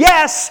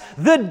 yes,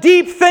 the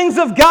deep things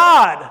of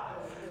God.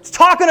 It's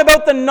talking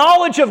about the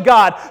knowledge of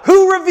God.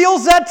 Who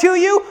reveals that to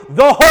you?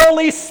 The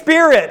Holy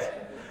Spirit.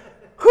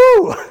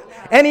 Who?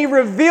 And he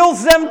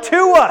reveals them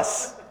to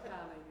us.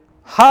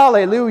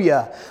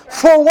 Hallelujah.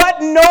 For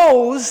what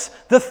knows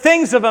the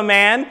things of a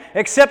man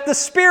except the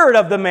spirit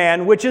of the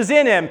man which is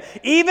in him?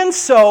 Even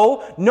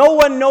so, no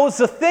one knows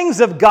the things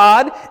of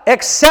God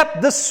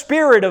except the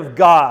Spirit of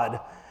God.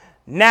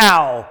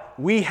 Now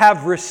we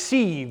have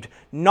received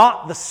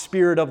not the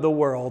spirit of the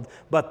world,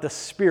 but the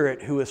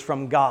Spirit who is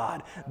from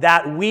God,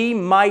 that we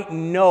might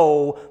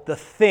know the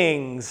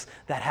things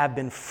that have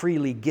been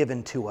freely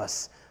given to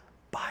us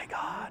by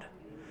God.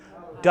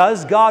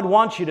 Does God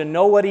want you to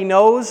know what he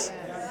knows?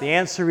 The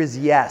answer is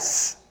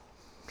yes.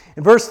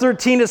 In verse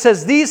 13 it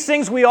says, "These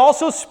things we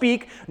also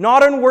speak,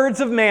 not in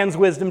words of man's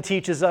wisdom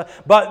teaches us,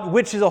 but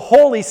which the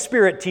Holy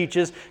Spirit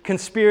teaches,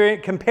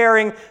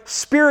 comparing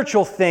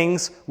spiritual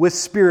things with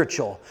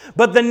spiritual.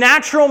 But the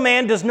natural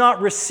man does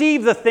not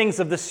receive the things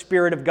of the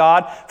Spirit of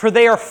God, for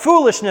they are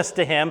foolishness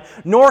to him,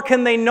 nor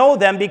can they know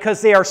them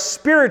because they are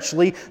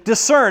spiritually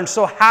discerned."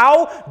 So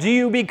how do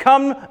you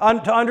become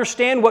to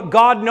understand what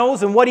God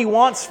knows and what He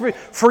wants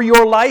for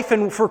your life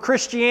and for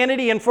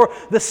Christianity and for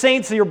the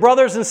saints, your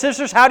brothers and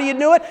sisters? How do you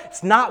do it?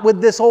 It's not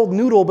with this old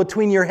noodle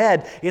between your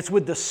head. It's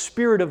with the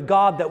Spirit of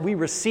God that we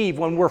receive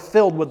when we're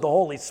filled with the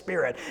Holy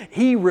Spirit.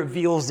 He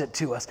reveals it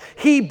to us.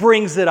 He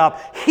brings it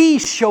up. He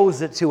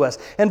shows it to us.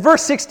 And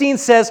verse 16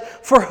 says,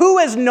 "For who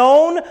has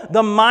known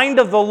the mind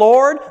of the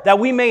Lord that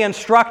we may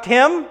instruct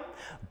him?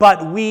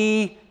 But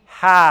we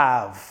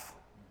have."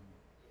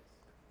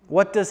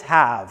 What does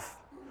have?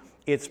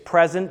 It's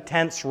present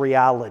tense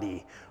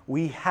reality.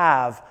 We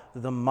have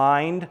the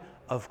mind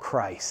of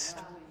Christ.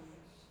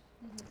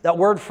 That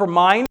word for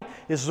mind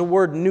is the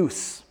word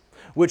nous,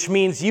 which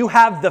means you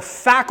have the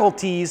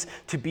faculties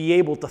to be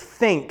able to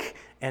think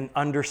and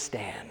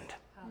understand.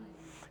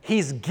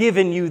 He's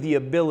given you the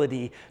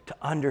ability to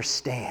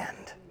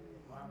understand.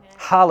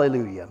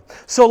 Hallelujah.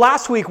 So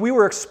last week we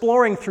were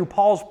exploring through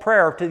Paul's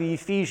prayer to the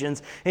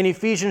Ephesians in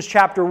Ephesians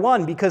chapter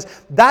 1, because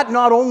that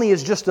not only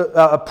is just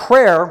a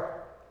prayer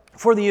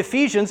for the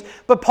Ephesians,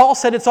 but Paul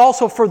said it's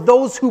also for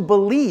those who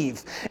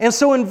believe. And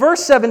so in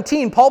verse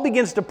 17, Paul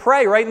begins to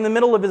pray right in the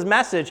middle of his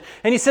message.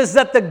 And he says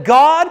that the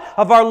God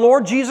of our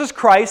Lord Jesus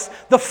Christ,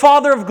 the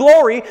Father of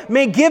glory,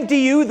 may give to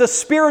you the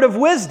spirit of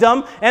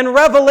wisdom and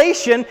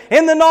revelation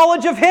in the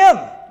knowledge of Him.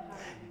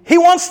 He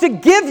wants to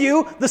give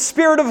you the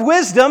spirit of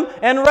wisdom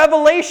and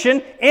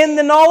revelation in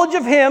the knowledge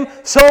of Him,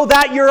 so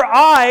that your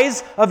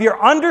eyes of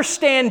your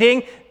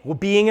understanding will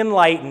being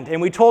enlightened.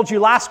 And we told you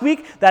last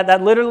week that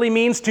that literally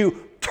means to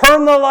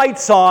turn the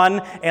lights on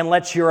and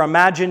let your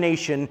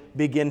imagination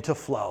begin to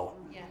flow.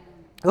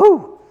 Yeah.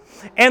 Ooh.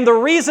 And the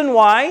reason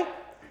why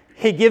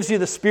He gives you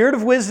the spirit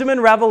of wisdom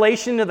and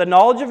revelation and the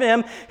knowledge of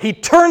Him, He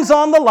turns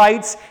on the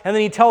lights, and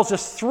then He tells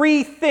us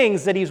 3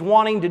 things that He's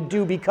wanting to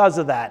do because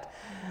of that.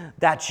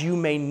 That you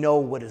may know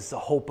what is the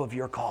hope of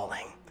your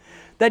calling.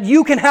 That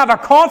you can have a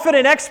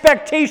confident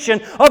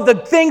expectation of the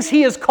things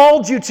He has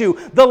called you to,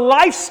 the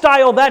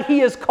lifestyle that He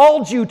has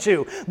called you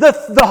to.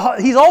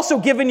 He's also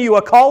given you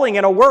a calling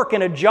and a work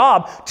and a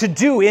job to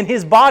do in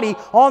His body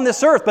on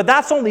this earth. But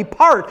that's only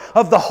part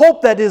of the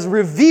hope that is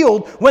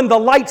revealed when the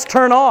lights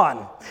turn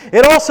on.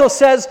 It also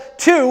says,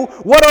 too,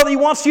 He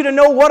wants you to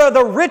know what are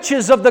the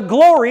riches of the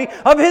glory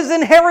of His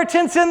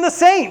inheritance in the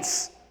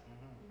saints.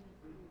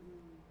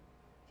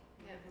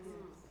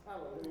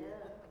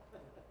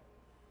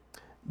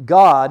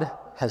 God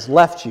has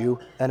left you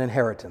an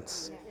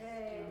inheritance.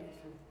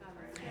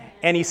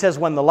 And He says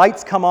when the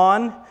lights come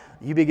on,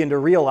 you begin to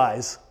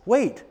realize,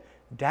 wait,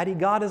 Daddy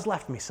God has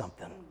left me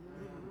something.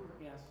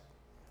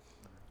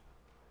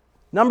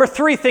 Number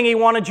 3 thing He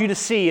wanted you to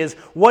see is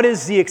what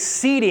is the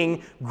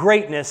exceeding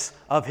greatness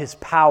of His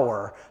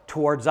power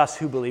towards us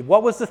who believe.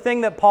 What was the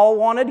thing that Paul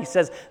wanted? He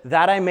says,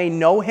 that I may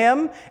know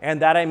Him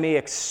and that I may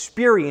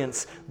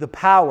experience the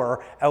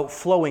power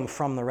outflowing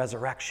from the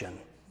resurrection.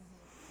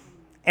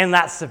 And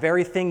that's the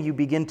very thing you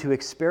begin to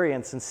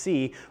experience and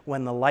see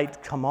when the lights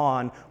come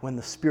on, when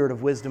the spirit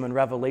of wisdom and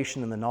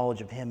revelation and the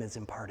knowledge of Him is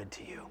imparted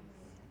to you.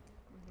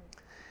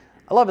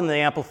 I love in the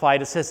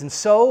Amplified, it says, "And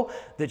so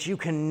that you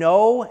can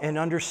know and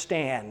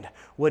understand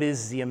what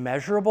is the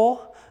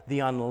immeasurable, the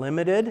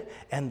unlimited,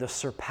 and the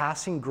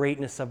surpassing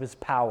greatness of His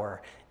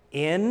power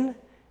in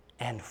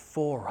and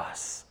for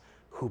us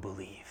who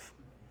believe."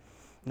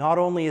 Not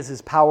only is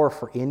His power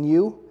for in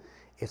you,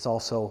 it's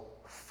also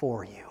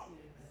for you.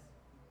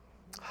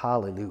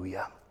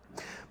 Hallelujah.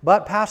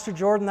 But Pastor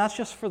Jordan, that's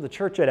just for the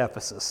church at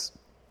Ephesus.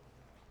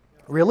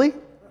 Really?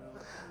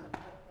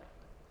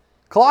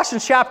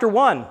 Colossians chapter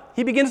 1,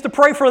 he begins to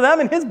pray for them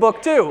in his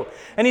book too.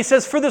 And he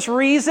says, "For this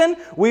reason,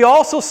 we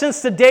also,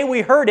 since the day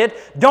we heard it,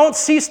 don't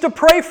cease to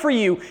pray for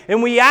you.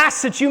 And we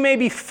ask that you may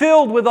be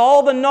filled with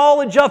all the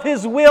knowledge of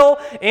His will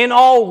in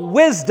all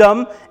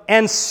wisdom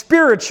and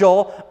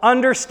spiritual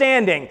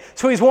understanding."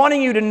 So He's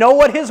wanting you to know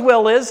what His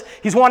will is.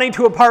 He's wanting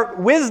to impart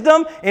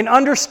wisdom and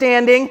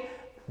understanding.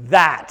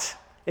 That.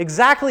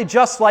 Exactly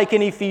just like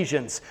in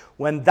Ephesians.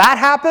 When that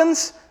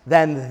happens,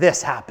 then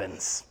this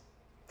happens.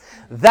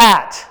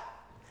 That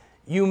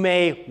you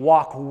may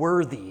walk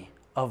worthy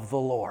of the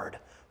Lord,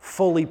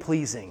 fully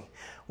pleasing.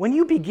 When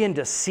you begin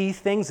to see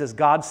things as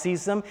God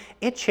sees them,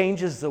 it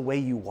changes the way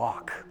you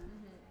walk.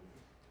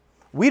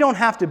 We don't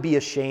have to be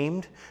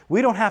ashamed.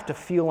 We don't have to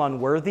feel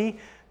unworthy.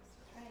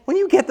 When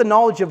you get the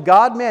knowledge of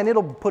God, man,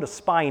 it'll put a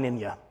spine in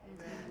you.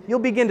 You'll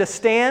begin to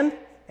stand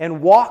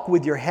and walk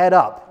with your head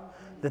up.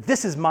 That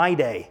this is my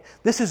day.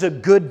 This is a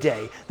good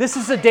day. This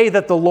is a day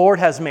that the Lord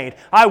has made.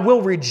 I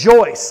will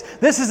rejoice.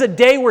 This is a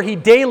day where He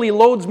daily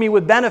loads me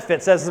with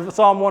benefits, as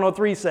Psalm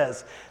 103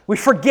 says. We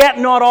forget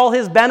not all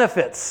His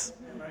benefits.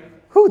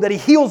 That he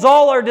heals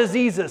all our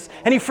diseases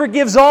and he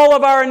forgives all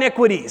of our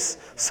iniquities.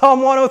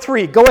 Psalm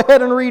 103. Go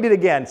ahead and read it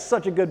again.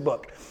 Such a good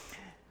book.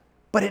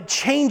 But it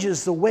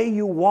changes the way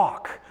you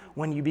walk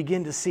when you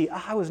begin to see,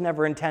 I was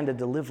never intended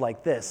to live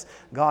like this.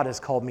 God has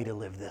called me to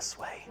live this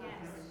way.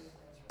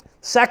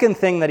 Second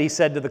thing that he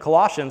said to the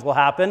Colossians will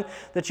happen,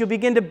 that you'll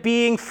begin to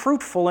being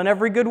fruitful in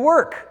every good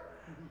work.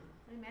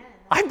 Amen.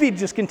 I'd be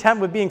just content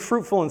with being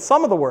fruitful in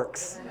some of the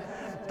works.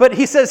 But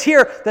he says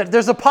here that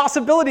there's a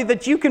possibility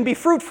that you can be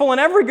fruitful in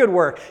every good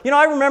work.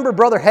 I remember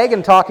Brother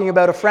Hagin talking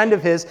about a friend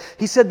of his.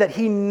 He said that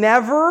he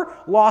never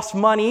lost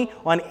money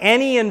on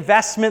any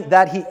investment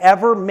that he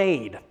ever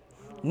made.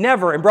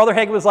 Never. And Brother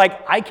Hagin was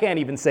like, I can't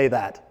even say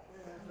that.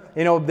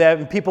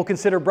 That people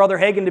consider Brother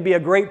Hagin to be a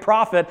great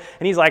prophet.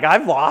 And he's like,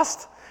 I've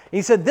lost.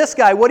 He said this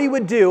guy, what he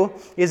would do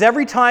is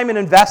every time an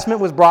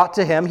investment was brought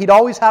to him, he'd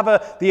always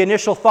have the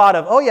initial thought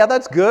of, oh yeah,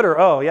 that's good, or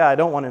oh yeah, I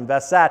don't want to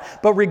invest that.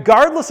 But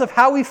regardless of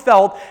how he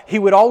felt, he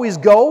would always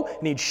go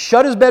and he'd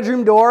shut his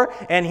bedroom door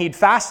and he'd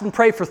fast and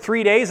pray for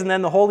 3 days, and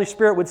then the Holy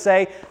Spirit would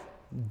say,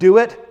 do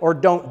it or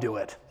don't do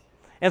it.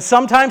 And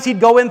sometimes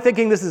he'd go in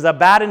thinking this is a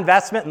bad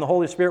investment, and the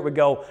Holy Spirit would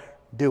go,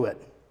 do it.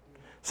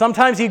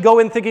 Sometimes he'd go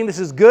in thinking this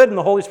is good, and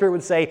the Holy Spirit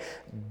would say,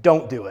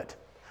 don't do it.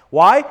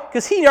 Why?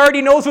 Because he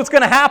already knows what's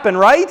going to happen,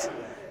 right?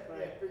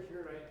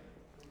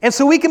 And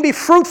so we can be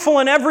fruitful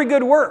in every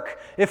good work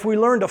if we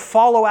learn to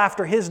follow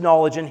after his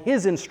knowledge and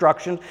his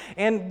instruction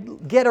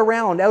and get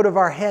around out of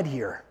our head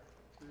here.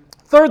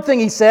 Third thing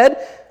he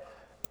said,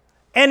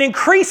 and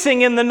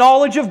increasing in the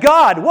knowledge of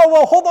God.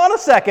 Whoa, hold on a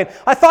second.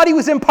 I thought he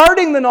was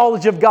imparting the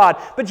knowledge of God.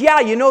 But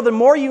yeah, the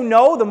more you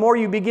know, the more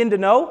you begin to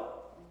know.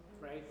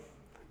 Right.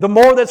 The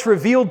more that's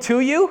revealed to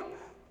you.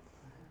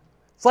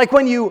 It's like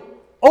when you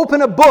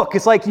open a book.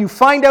 It's like you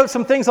find out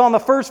some things on the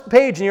first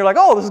page and you're like,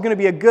 oh, this is going to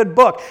be a good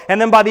book.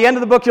 And then by the end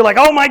of the book, you're like,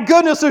 oh my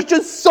goodness, there's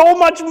just so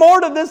much more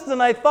to this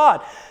than I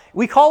thought.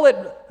 We call it...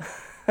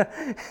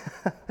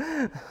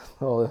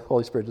 Oh, the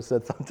Holy Spirit just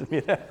said something to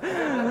me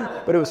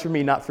there. But it was for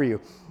me, not for you.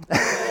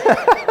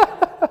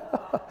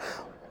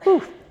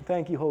 Whew,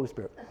 thank you, Holy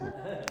Spirit.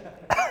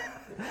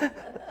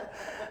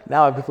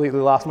 Now I've completely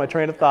lost my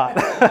train of thought.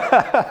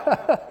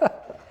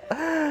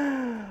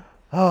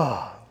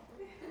 Oh.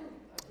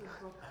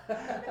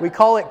 We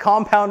call it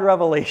compound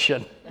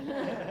revelation.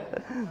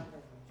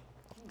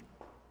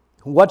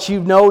 What you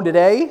know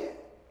today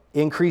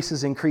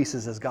increases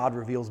as God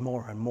reveals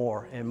more and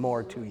more and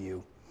more to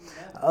you.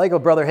 I like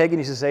what Brother Hagin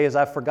used to say is,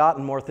 I've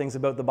forgotten more things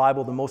about the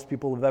Bible than most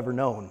people have ever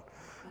known.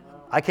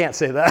 I can't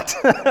say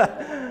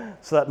that.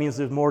 So that means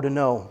there's more to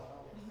know.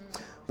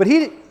 But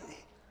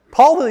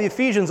Paul to the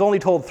Ephesians only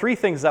told 3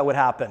 things that would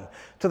happen.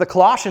 To the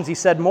Colossians, he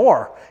said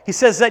more. He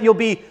says that you'll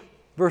be,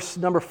 verse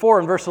number 4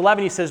 and verse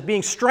 11, he says,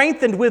 being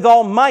strengthened with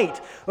all might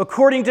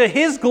according to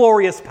his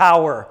glorious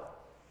power.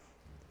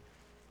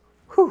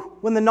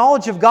 When the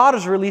knowledge of God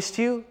is released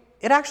to you,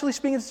 it actually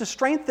begins to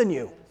strengthen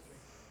you.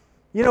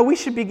 We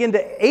should begin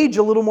to age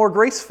a little more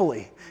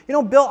gracefully.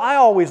 Bill, I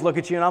always look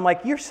at you and I'm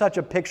like, you're such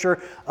a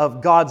picture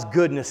of God's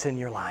goodness in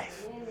your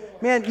life.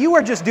 Man, you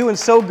are just doing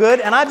so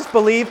good, and I just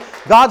believe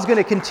God's going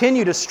to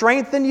continue to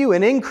strengthen you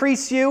and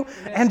increase you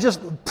and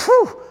just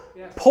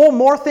pull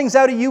more things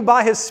out of you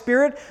by his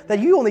Spirit, that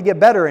you only get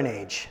better in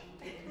age.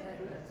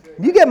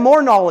 You get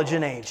more knowledge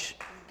in age.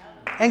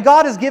 And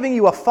God is giving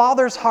you a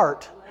father's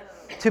heart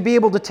to be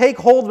able to take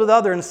hold with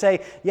others and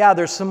say, yeah,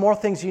 there's some more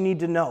things you need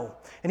to know.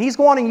 And he's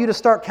wanting you to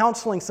start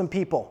counseling some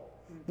people.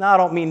 Now, I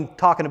don't mean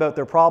talking about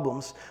their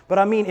problems, but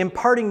I mean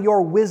imparting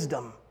your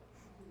wisdom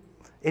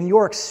and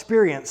your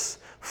experience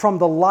from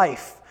the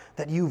life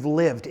that you've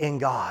lived in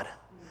God.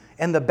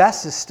 And the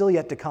best is still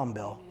yet to come,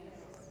 Bill.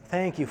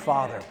 Thank you,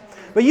 Father.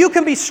 But you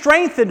can be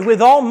strengthened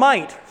with all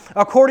might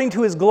according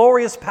to his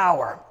glorious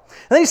power.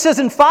 And then he says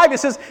in 5, it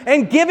says,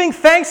 and giving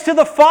thanks to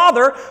the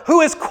Father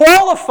who has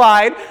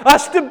qualified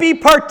us to be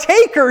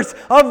partakers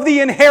of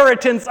the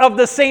inheritance of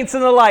the saints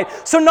in the light.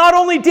 So not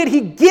only did he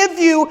give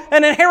you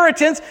an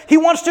inheritance, he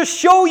wants to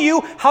show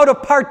you how to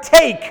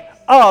partake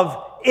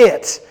of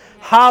it.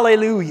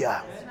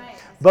 Hallelujah.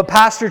 But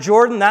Pastor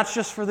Jordan, that's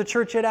just for the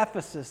church at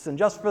Ephesus, and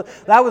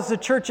that was the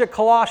church at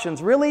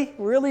Colossians. Really?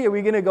 Really? Are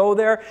we going to go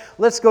there?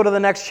 Let's go to the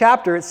next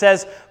chapter. It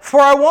says, for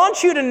I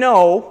want you to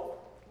know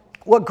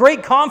what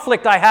great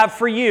conflict I have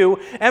for you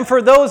and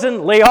for those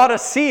in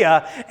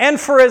Laodicea, and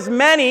for as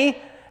many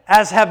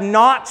as have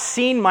not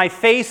seen my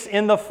face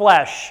in the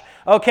flesh.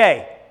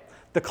 Okay,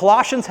 the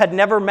Colossians had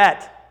never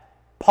met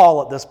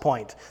Paul at this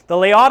point. The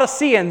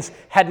Laodiceans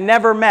had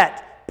never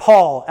met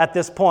Paul at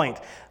this point.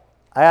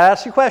 I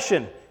ask you a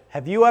question.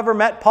 Have you ever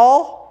met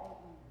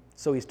Paul?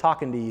 So he's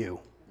talking to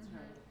you.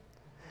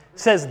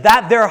 Says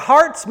that their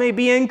hearts may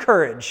be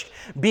encouraged,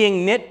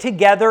 being knit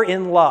together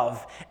in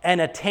love,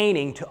 and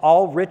attaining to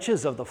all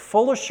riches of the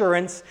full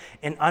assurance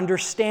and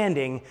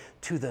understanding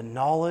to the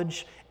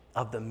knowledge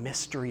of the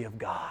mystery of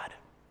God,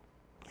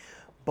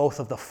 both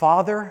of the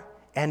Father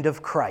and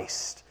of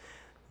Christ.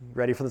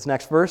 Ready for this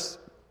next verse?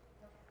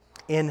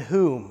 In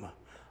whom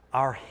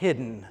are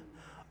hidden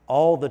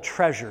all the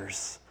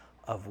treasures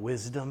of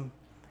wisdom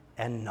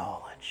and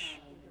knowledge.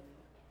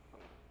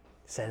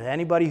 said,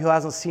 anybody who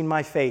hasn't seen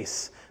my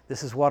face,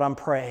 this is what I'm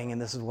praying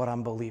and this is what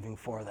I'm believing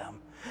for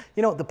them.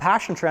 You know, the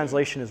Passion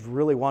Translation is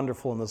really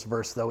wonderful in this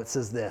verse, though. It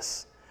says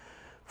this,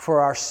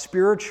 for our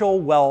spiritual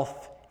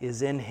wealth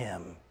is in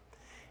him,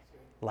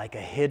 like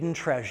a hidden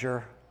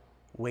treasure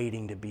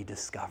waiting to be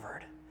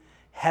discovered.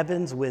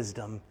 Heaven's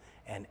wisdom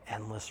and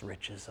endless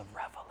riches of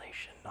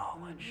revelation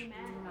knowledge.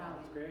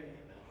 Amen.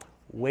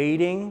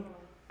 Waiting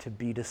to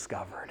be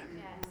discovered.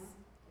 Yes.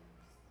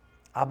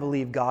 I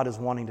believe God is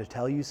wanting to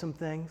tell you some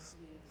things.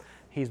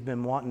 He's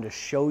been wanting to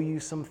show you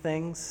some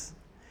things.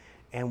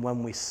 And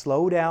when we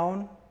slow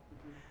down,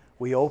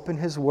 we open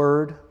His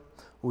Word,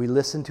 we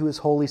listen to His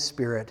Holy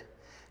Spirit,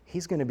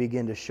 He's going to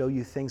begin to show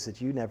you things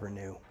that you never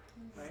knew.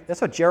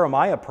 That's what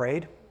Jeremiah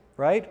prayed,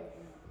 right?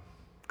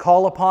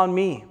 Call upon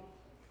me,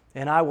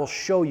 and I will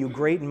show you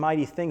great and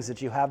mighty things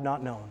that you have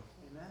not known.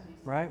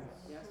 Right?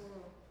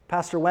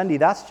 Pastor Wendy,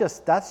 that's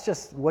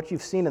just what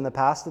you've seen in the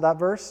past of that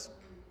verse?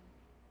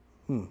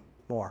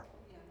 More.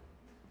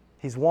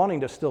 He's wanting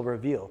to still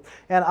reveal.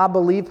 And I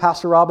believe,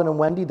 Pastor Robin and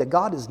Wendy, that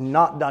God is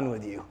not done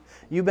with you.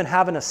 You've been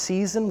having a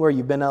season where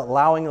you've been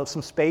allowing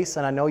some space,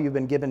 and I know you've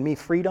been giving me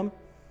freedom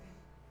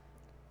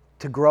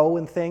to grow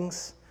in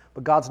things,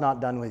 but God's not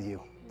done with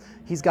you.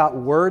 He's got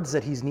words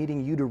that He's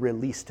needing you to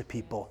release to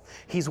people.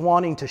 He's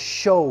wanting to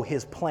show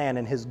His plan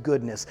and His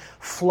goodness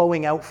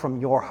flowing out from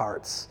your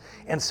hearts.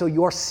 And so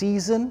your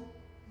season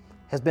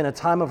has been a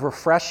time of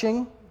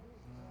refreshing,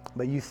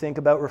 but you think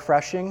about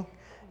refreshing,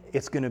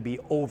 it's going to be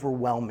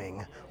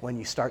overwhelming when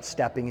you start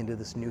stepping into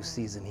this new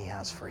season He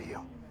has for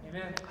you.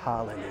 Amen.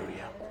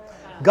 Hallelujah.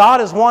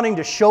 God is wanting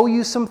to show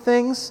you some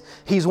things.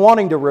 He's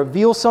wanting to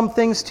reveal some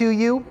things to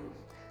you.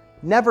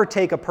 Never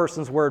take a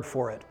person's word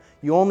for it.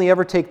 You only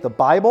ever take the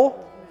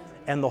Bible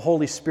and the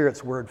Holy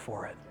Spirit's word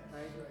for it.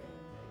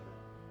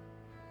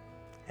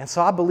 And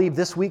so I believe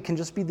this week can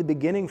just be the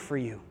beginning for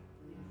you.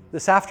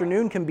 This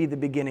afternoon can be the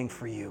beginning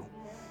for you.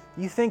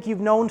 You think you've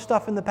known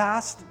stuff in the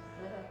past?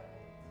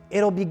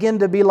 It'll begin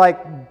to be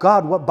like,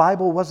 God, what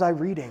Bible was I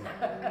reading?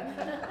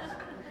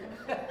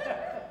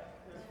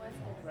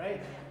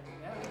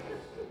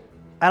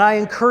 And I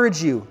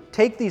encourage you,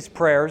 take these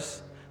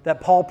prayers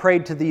that Paul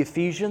prayed to the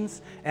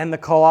Ephesians and the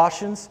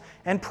Colossians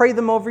and pray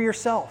them over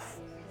yourself.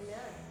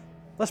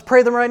 Let's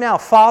pray them right now.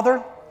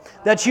 Father,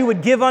 that you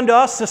would give unto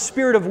us the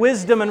spirit of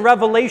wisdom and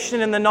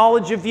revelation and the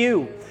knowledge of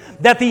you,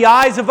 that the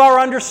eyes of our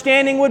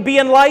understanding would be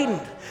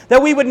enlightened,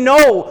 that we would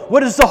know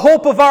what is the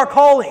hope of our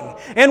calling,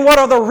 and what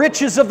are the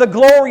riches of the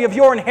glory of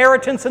your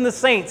inheritance in the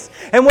saints,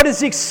 and what is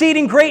the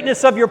exceeding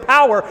greatness of your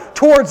power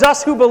towards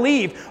us who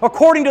believe,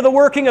 according to the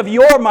working of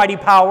your mighty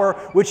power,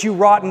 which you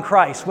wrought in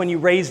Christ when you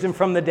raised Him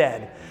from the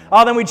dead.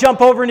 Then we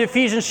jump over into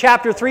Ephesians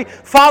chapter 3.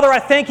 Father, I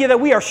thank you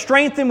that we are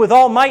strengthened with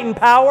all might and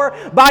power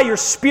by your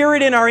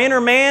Spirit in our inner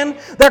man,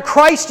 that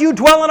Christ you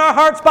dwell in our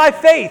hearts by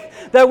faith,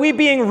 that we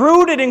being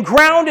rooted and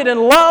grounded in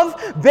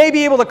love may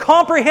be able to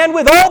comprehend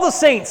with all the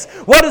saints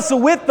what is the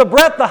width, the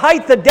breadth, the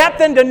height, the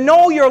depth, and to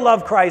know your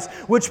love, Christ,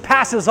 which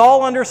passes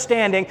all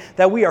understanding,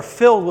 that we are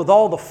filled with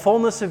all the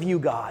fullness of you,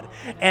 God.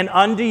 And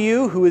unto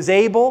you who is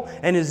able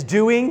and is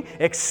doing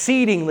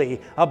exceedingly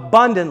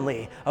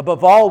abundantly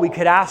above all we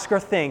could ask or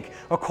think,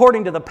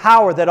 according to the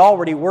power that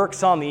already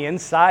works on the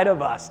inside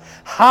of us.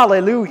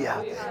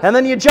 Hallelujah. And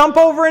then you jump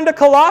over into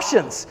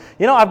Colossians.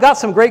 You know, I've got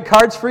some great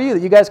cards for you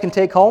that you guys can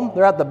take home.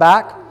 They're at the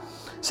back.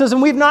 It says,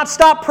 and we've not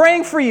stopped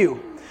praying for you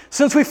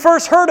since we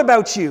first heard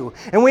about you.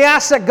 And we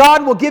ask that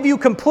God will give you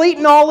complete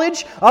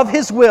knowledge of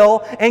His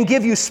will and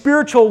give you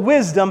spiritual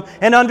wisdom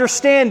and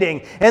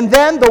understanding. And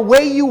then the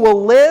way you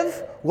will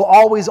live will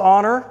always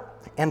honor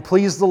and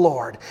please the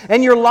Lord.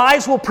 And your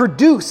lives will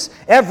produce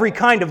every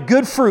kind of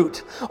good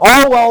fruit,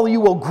 all while you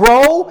will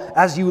grow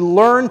as you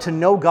learn to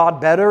know God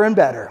better and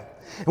better.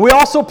 And we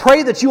also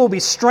pray that you will be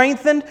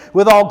strengthened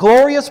with all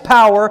glorious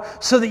power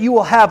so that you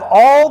will have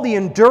all the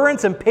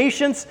endurance and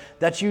patience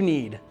that you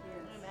need.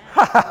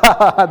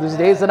 There's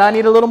days that I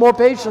need a little more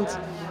patience.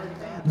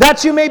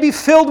 That you may be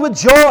filled with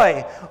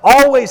joy,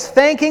 always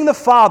thanking the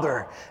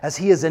Father as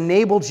He has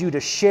enabled you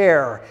to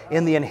share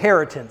in the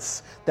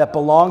inheritance that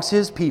belongs to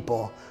His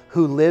people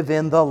who live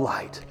in the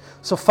light.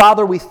 So,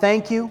 Father, we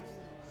thank you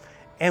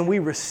and we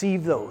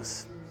receive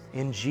those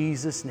in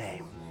Jesus'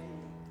 name.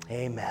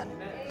 Amen.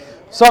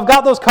 So I've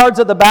got those cards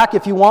at the back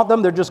if you want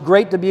them. They're just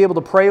great to be able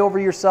to pray over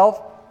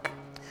yourself.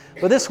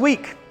 But this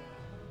week,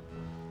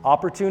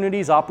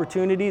 opportunities,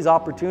 opportunities,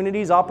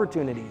 opportunities,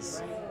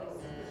 opportunities.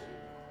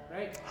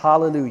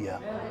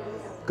 Hallelujah.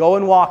 Go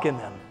and walk in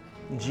them.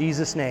 In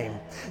Jesus' name.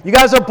 You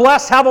guys are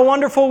blessed. Have a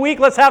wonderful week.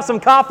 Let's have some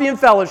coffee and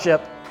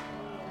fellowship.